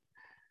on.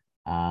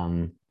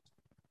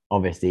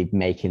 Obviously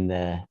making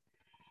the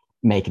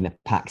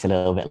packs a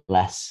little bit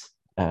less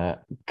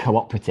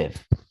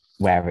cooperative,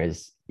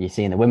 whereas you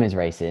see in the women's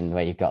racing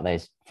where you've got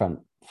those front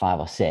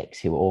 5 or 6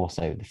 who are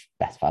also the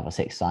best 5 or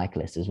 6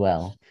 cyclists as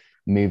well,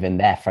 moving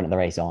their front of the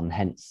race on,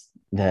 hence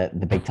the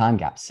big time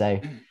gaps. So,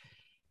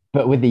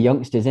 but with the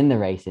youngsters in the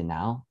racing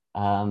now,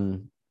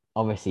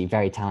 obviously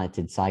very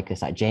talented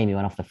cyclists like Jamie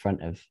went off the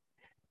front of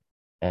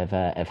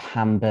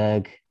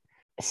Hamburg,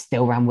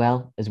 still ran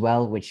well as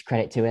well, which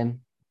credit to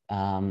him.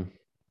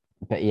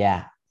 But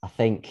yeah, I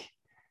think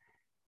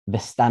the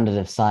standard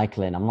of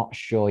cycling, I'm not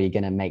sure you're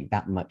going to make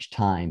that much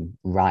time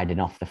riding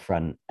off the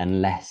front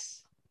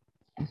unless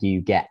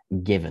you get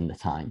given the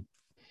time.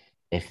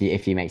 If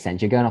you make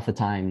sense, you're going off the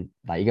time,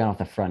 like you're going off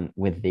the front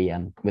with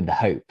the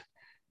hope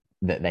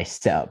that they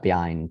sit up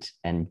behind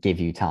and give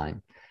you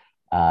time.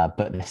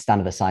 But the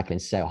standard of cycling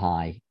is so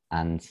high,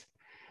 and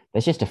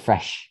there's just a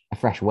fresh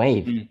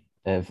wave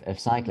of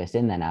cyclists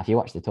in there now. If you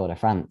watch the Tour de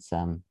France,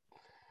 I'm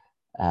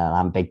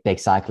a big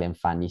cycling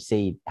fan. You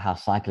see how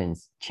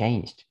cycling's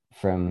changed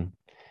from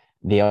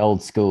the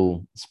old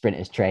school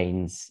sprinters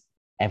trains.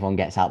 Everyone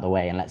gets out the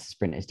way and lets the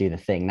sprinters do the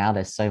thing. Now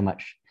there's so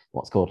much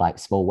what's called like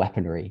small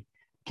weaponry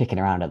kicking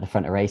around at the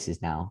front of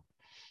races now.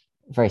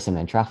 Very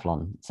similar in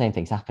triathlon. Same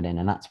thing's happening,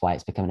 and that's why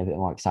it's becoming a bit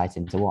more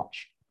exciting to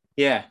watch.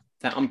 Yeah,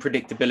 that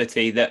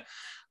unpredictability. That,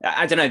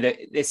 I don't know, that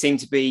there seem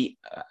to be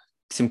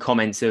some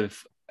comments of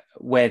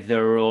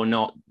whether or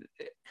not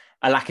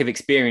a lack of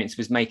experience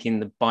was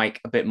making the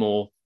bike a bit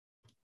more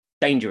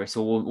dangerous,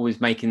 or was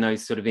making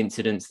those sort of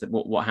incidents, that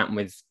what happened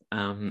with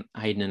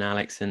Hayden and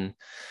Alex and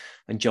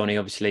Johnny,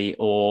 obviously,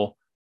 or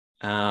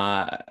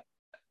obviously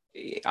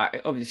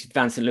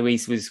Vincent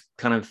Luis was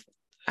kind of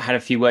had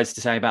a few words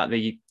to say about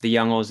the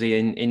young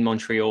Aussie in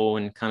Montreal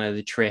and kind of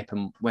the trip,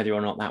 and whether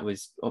or not that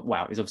was,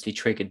 well, it was obviously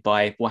triggered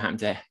by what happened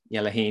to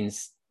Jelle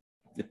Heens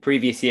the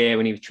previous year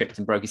when he was tripped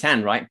and broke his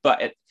hand, right?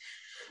 But at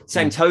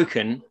same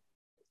token,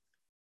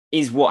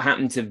 is what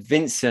happened to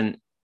Vincent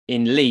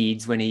in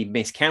Leeds when he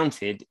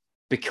miscounted,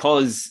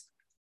 because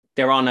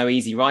there are no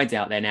easy rides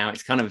out there now.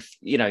 It's kind of,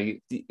 you know,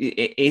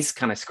 it is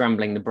kind of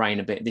scrambling the brain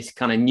a bit, this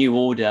kind of new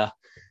order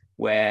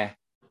where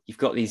you've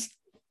got these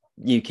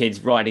new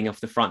kids riding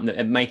off the front that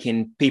are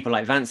making people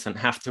like Vincent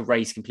have to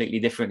race completely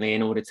differently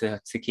in order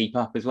to keep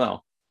up as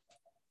well.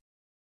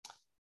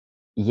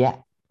 Yeah,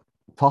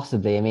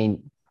 possibly. I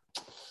mean,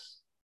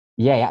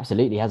 yeah, he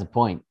absolutely has a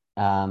point.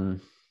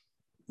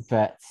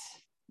 But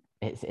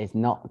it's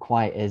not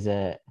quite as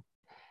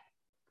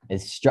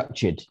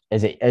structured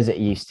as it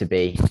used to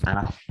be. And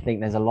I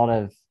think there's a lot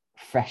of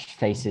fresh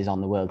faces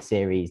on the World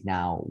Series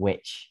now,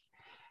 which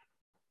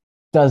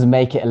does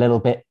make it a little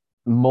bit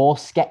more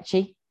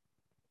sketchy.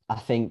 I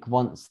think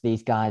once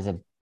these guys are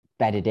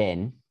bedded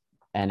in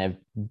and have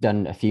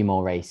done a few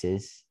more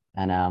races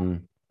and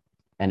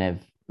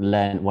have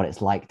learned what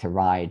it's like to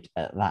ride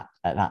at that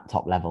at that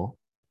top level.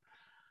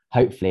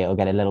 Hopefully it'll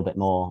get a little bit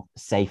more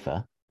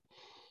safer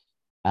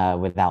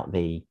without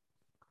the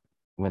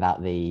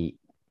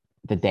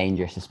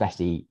dangerous,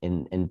 especially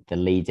in the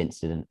Leeds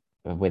incident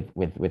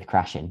with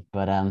crashing.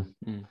 But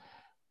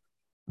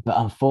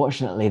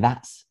unfortunately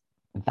that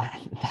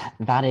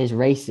is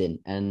racing,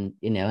 and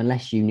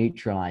unless you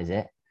neutralize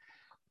it,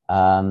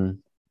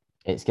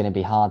 it's going to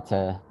be hard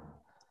to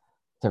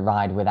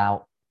ride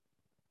without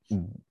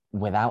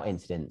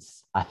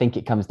incidents. I think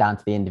it comes down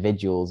to the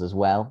individuals as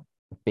well,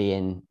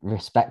 being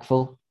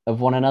respectful of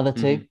one another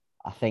too.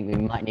 I think we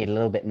might need a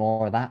little bit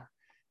more of that,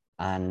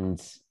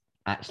 and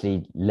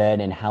actually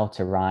learning how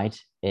to ride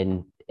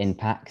in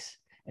packs,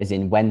 as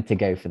in when to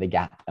go for the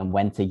gap and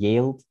when to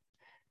yield,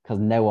 because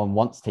no one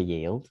wants to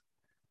yield.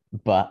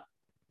 But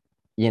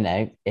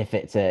if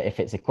it's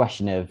a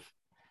question of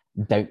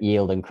don't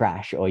yield and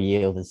crash or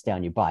yield and stay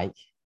on your bike,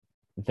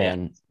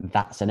 then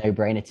that's a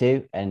no-brainer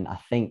too. And I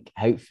think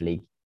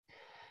hopefully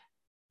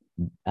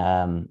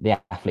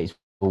the athletes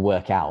will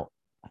work out,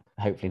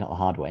 hopefully not the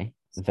hard way,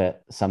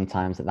 that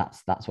sometimes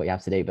that's what you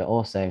have to do. But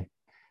also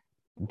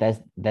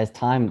there's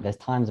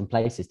times and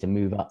places to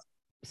move up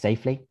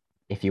safely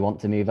if you want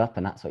to move up,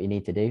 and that's what you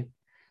need to do.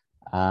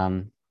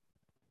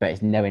 But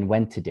it's knowing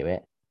when to do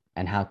it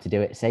and how to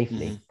do it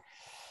safely.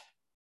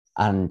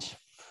 And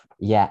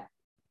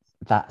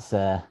that's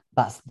the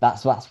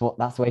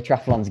way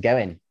triathlon's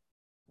going.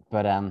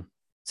 But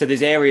so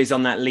there's areas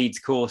on that Leeds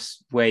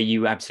course where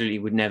you absolutely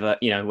would never,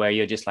 where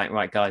you're just like,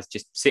 right, guys,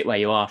 just sit where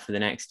you are for the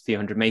next few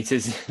hundred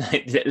meters.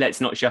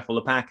 Let's not shuffle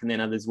the pack. And then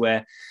others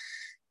where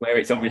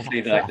it's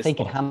obviously like I think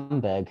in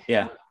Hamburg,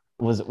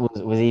 was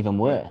even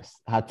worse.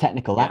 How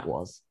technical that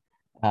was.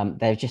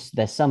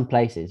 There's some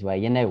places where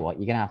you're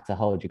gonna have to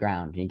hold your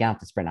ground and you're gonna have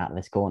to sprint out of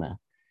this corner,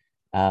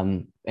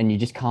 and you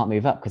just can't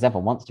move up because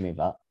everyone wants to move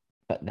up,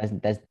 but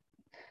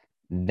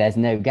there's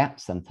no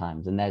gaps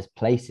sometimes, and there's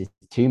places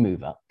to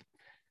move up,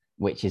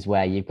 which is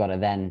where you've got to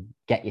then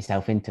get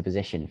yourself into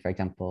position. For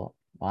example,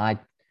 I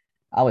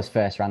was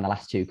first around the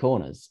last two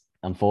corners.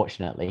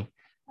 Unfortunately,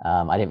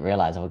 I didn't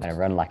realize I was going to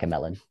run like a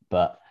melon,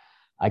 but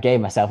I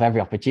gave myself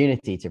every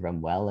opportunity to run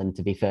well and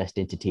to be first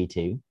into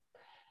T2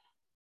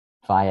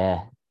 via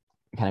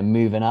kind of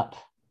moving up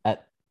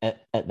at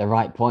the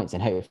right points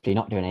and hopefully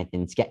not doing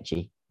anything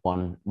sketchy.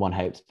 One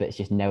hopes, but it's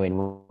just knowing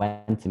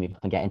when to move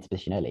up and get into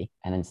position early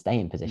and then stay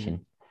in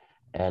position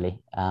early.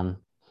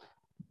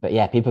 But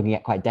yeah, people can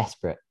get quite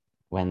desperate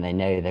when they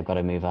know they've got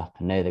to move up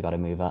and know they've got to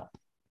move up.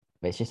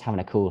 But it's just having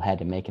a cool head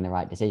and making the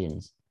right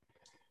decisions.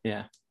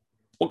 Yeah.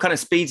 What kind of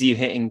speeds are you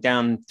hitting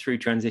down through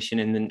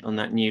transition on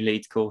that new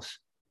Leeds course?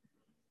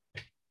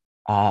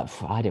 I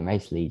didn't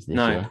race Leeds this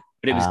year.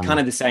 But it was kind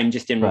of the same,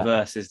 just in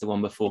reverse as the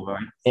one before,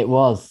 right? It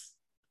was.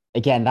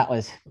 Again, that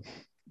was,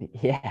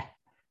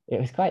 it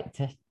was quite,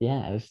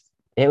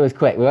 it was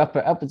quick. We were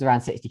upwards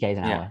around 60 k's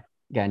an hour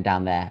going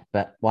down there.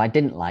 But what I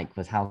didn't like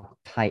was how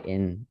tight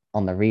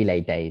on the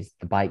relay days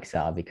the bikes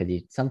are, because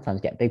you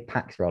sometimes get big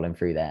packs rolling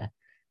through there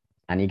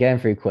and you're going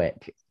through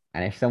quick.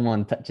 And if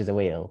someone touches a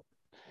wheel,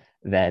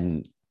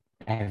 then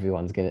every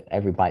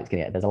bike's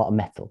gonna get, there's a lot of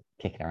metal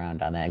kicking around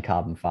down there and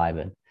carbon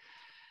fiber.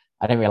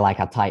 I didn't really like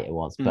how tight it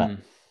was, but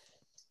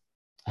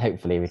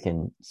hopefully we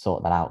can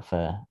sort that out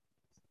for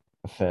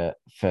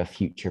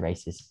future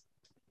races.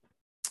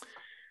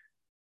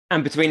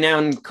 And between now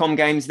and Com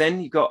Games,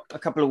 then you've got a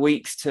couple of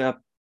weeks to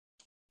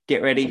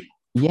get ready.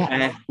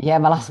 I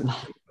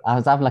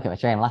was having a look at my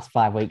training. The last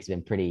 5 weeks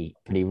have been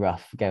pretty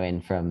rough,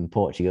 going from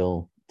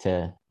Portugal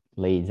to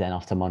Leeds, then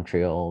off to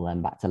Montreal,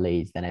 then back to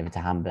Leeds, then over to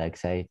Hamburg.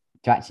 So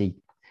to actually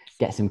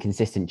get some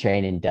consistent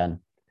training done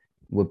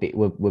would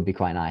be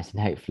quite nice, and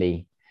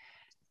hopefully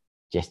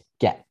just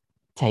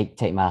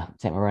take my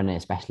running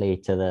especially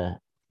to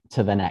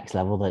the next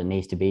level that it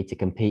needs to be to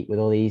compete with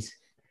all these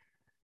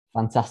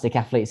fantastic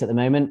athletes at the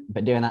moment.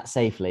 But doing that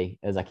safely,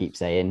 as I keep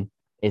saying,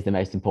 is the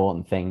most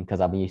important thing,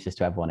 because I'll be useless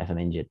to everyone if I'm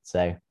injured.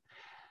 So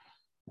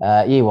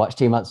you watch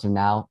 2 months from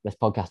now, this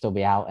podcast will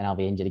be out and I'll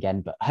be injured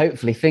again, but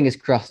hopefully, fingers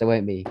crossed, I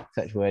won't be,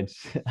 touch wood.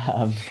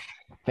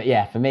 But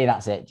yeah, for me,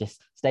 that's it. Just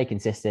stay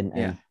consistent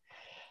and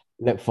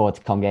look forward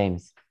to Com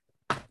Games.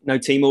 No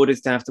team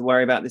orders to have to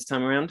worry about this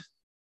time around?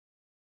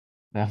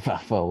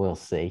 Well, we'll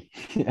see.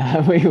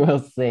 We will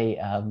see.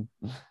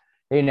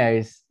 Who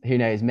knows?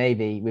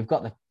 Maybe we've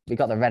got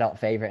the red hot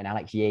favourite in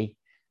Alex Yee,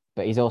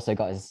 but he's also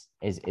got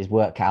his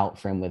work out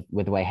for him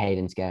with the way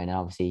Hayden's going, and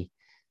obviously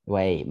the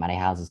way Manny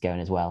House is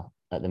going as well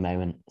at the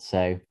moment.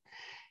 So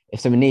if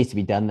something needs to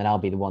be done, then I'll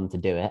be the one to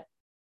do it.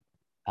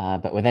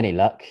 But with any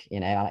luck,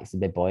 Alex is a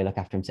big boy, look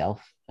after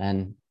himself,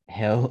 and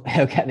he'll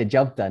get the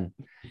job done.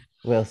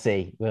 We'll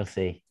see.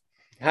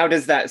 How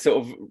does that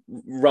sort of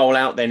roll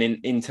out then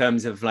in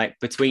terms of like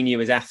between you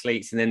as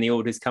athletes and then the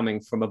orders coming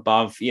from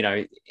above?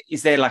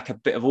 Is there like a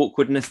bit of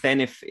awkwardness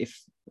then if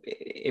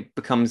it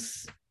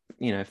becomes,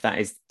 if that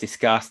is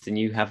discussed and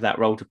you have that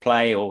role to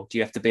play, or do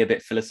you have to be a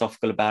bit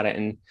philosophical about it?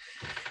 And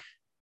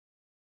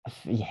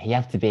you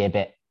have to be a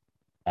bit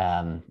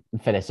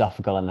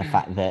philosophical in the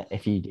fact that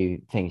if you do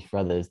things for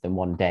others, then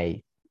one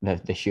day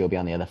the shoe will be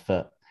on the other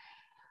foot.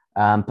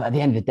 But at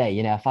the end of the day,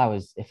 if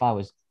I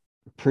was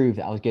proved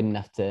that I was good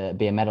enough to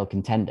be a medal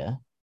contender,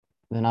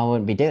 then I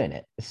wouldn't be doing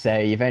it. So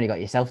you've only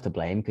got yourself to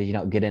blame because you're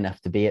not good enough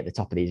to be at the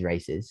top of these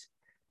races,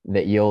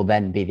 that you'll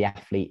then be the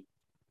athlete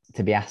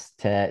to be asked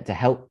to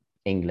help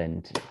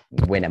England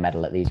win a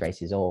medal at these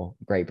races, or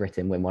Great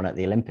Britain win one at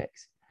the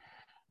Olympics.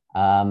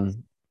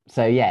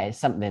 So yeah, it's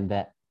something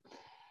that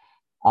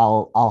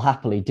I'll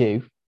happily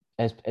do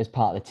as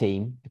part of the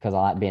team, because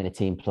I like being a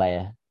team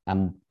player,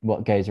 and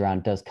what goes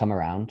around does come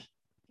around.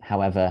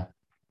 However,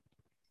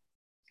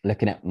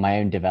 looking at my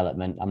own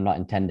development, I'm not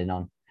intending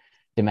on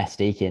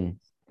domestiquing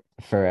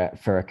for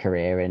a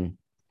career, and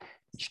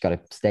you just got to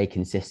stay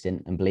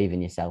consistent and believe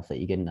in yourself that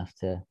you're good enough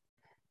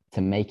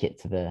to make it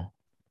to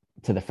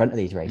the front of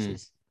these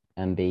races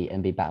and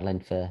be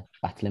battling for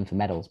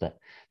medals. But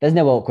there's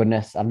no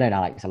awkwardness. I've known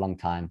Alex a long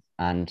time,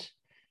 and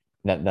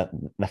the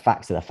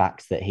facts are the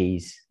facts, that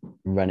he's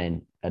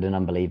running at an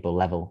unbelievable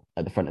level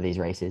at the front of these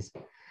races,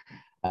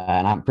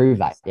 and I haven't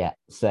proved that yet.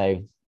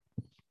 So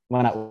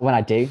when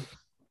I do,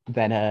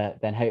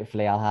 then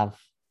hopefully I'll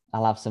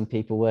have some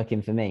people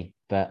working for me.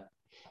 But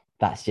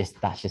that's just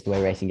the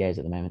way racing goes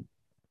at the moment.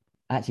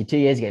 Actually, 2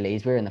 years ago,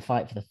 Lees, we were in the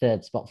fight for the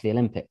third spot for the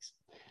Olympics,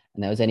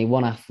 and there was only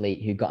one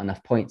athlete who got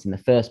enough points in the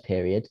first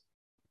period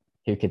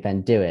who could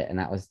then do it, and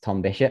that was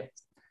Tom Bishop.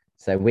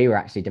 So we were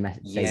actually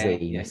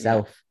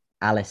myself,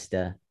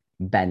 Alistair,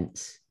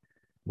 Bence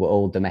were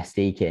all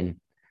domestiquing,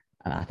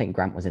 and I think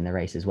Grant was in the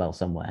race as well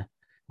somewhere.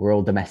 We're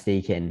all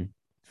domestiquing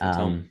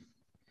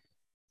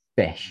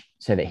Bish,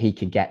 so that he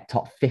could get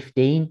top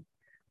 15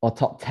 or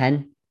top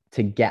 10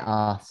 to get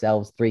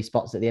ourselves 3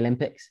 spots at the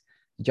Olympics.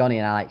 Johnny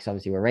and Alex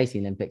obviously were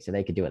racing Olympics, so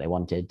they could do what they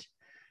wanted.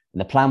 And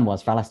the plan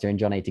was for Alistair and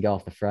Johnny to go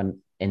off the front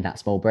in that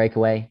small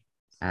breakaway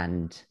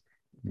and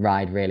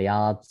ride really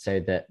hard, so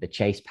that the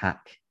chase pack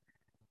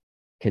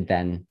could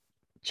then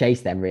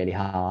chase them really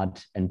hard,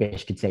 and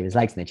Bish could save his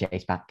legs in the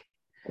chase pack.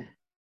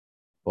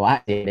 Well,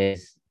 actually, it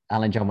is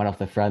Alan John went off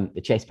the front,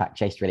 the chase pack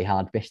chased really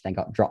hard. Bish then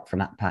got dropped from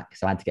that pack,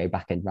 so I had to go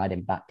back and ride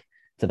him back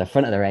to the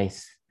front of the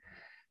race,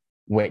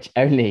 which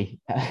only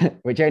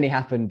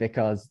happened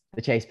because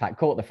the chase pack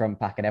caught the front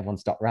pack and everyone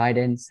stopped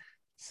riding.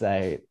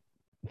 So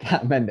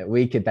that meant that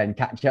we could then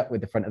catch up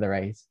with the front of the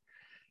race.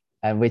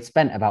 And we'd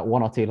spent about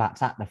 1 or 2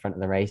 laps at the front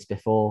of the race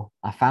before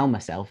I found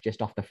myself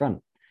just off the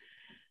front.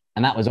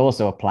 And that was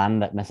also a plan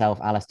that myself,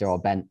 Alistair, or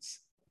Bence,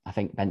 I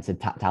think Bence had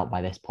tapped out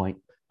by this point,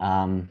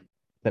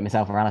 that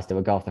myself or Alistair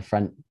would go off the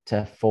front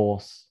to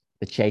force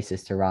the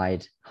chasers to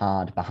ride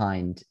hard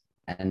behind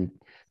and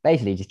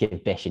basically just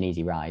give Bish an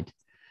easy ride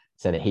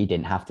so that he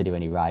didn't have to do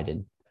any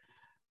riding.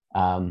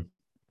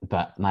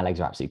 But my legs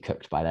were absolutely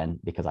cooked by then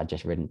because I'd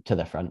just ridden to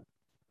the front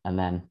and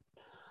then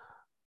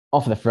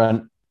off the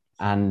front.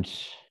 And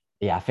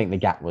yeah, I think the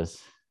gap was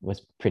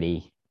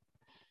pretty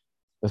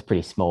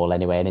small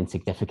anyway and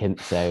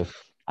insignificant. So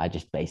I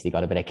just basically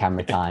got a bit of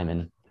camera time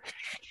and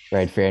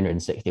rode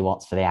 360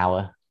 watts for the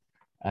hour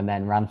and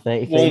then ran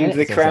 33 minutes.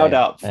 Warmed the crowd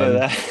up for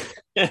that.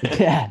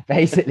 Yeah,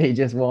 basically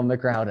just warmed the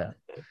crowd up.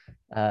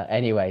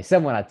 Anyway,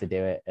 someone had to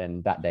do it,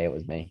 and that day it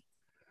was me.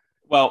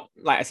 Well,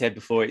 like I said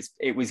before,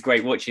 it was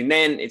great watching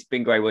then. It's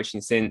been great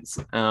watching since.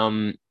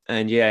 And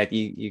yeah,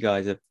 you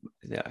guys are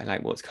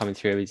like, what's coming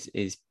through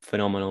is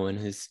phenomenal and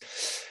has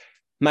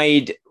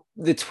made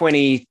the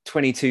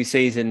 2022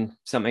 season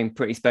something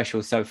pretty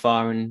special so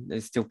far, and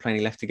there's still plenty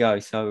left to go.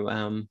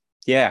 So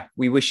yeah,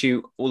 we wish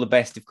you all the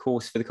best, of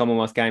course, for the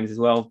Commonwealth Games as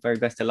well. Very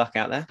best of luck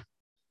out there.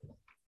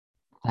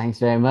 Thanks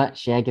very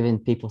much. Yeah, giving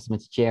people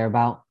something to cheer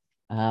about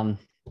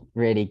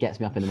really gets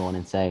me up in the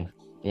morning. So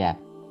yeah,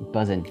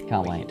 buzzing.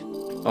 Can't wait.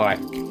 All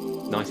right.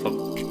 Nice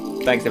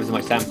one. Thanks ever so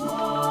much, Sam.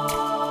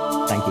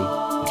 Thank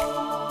you.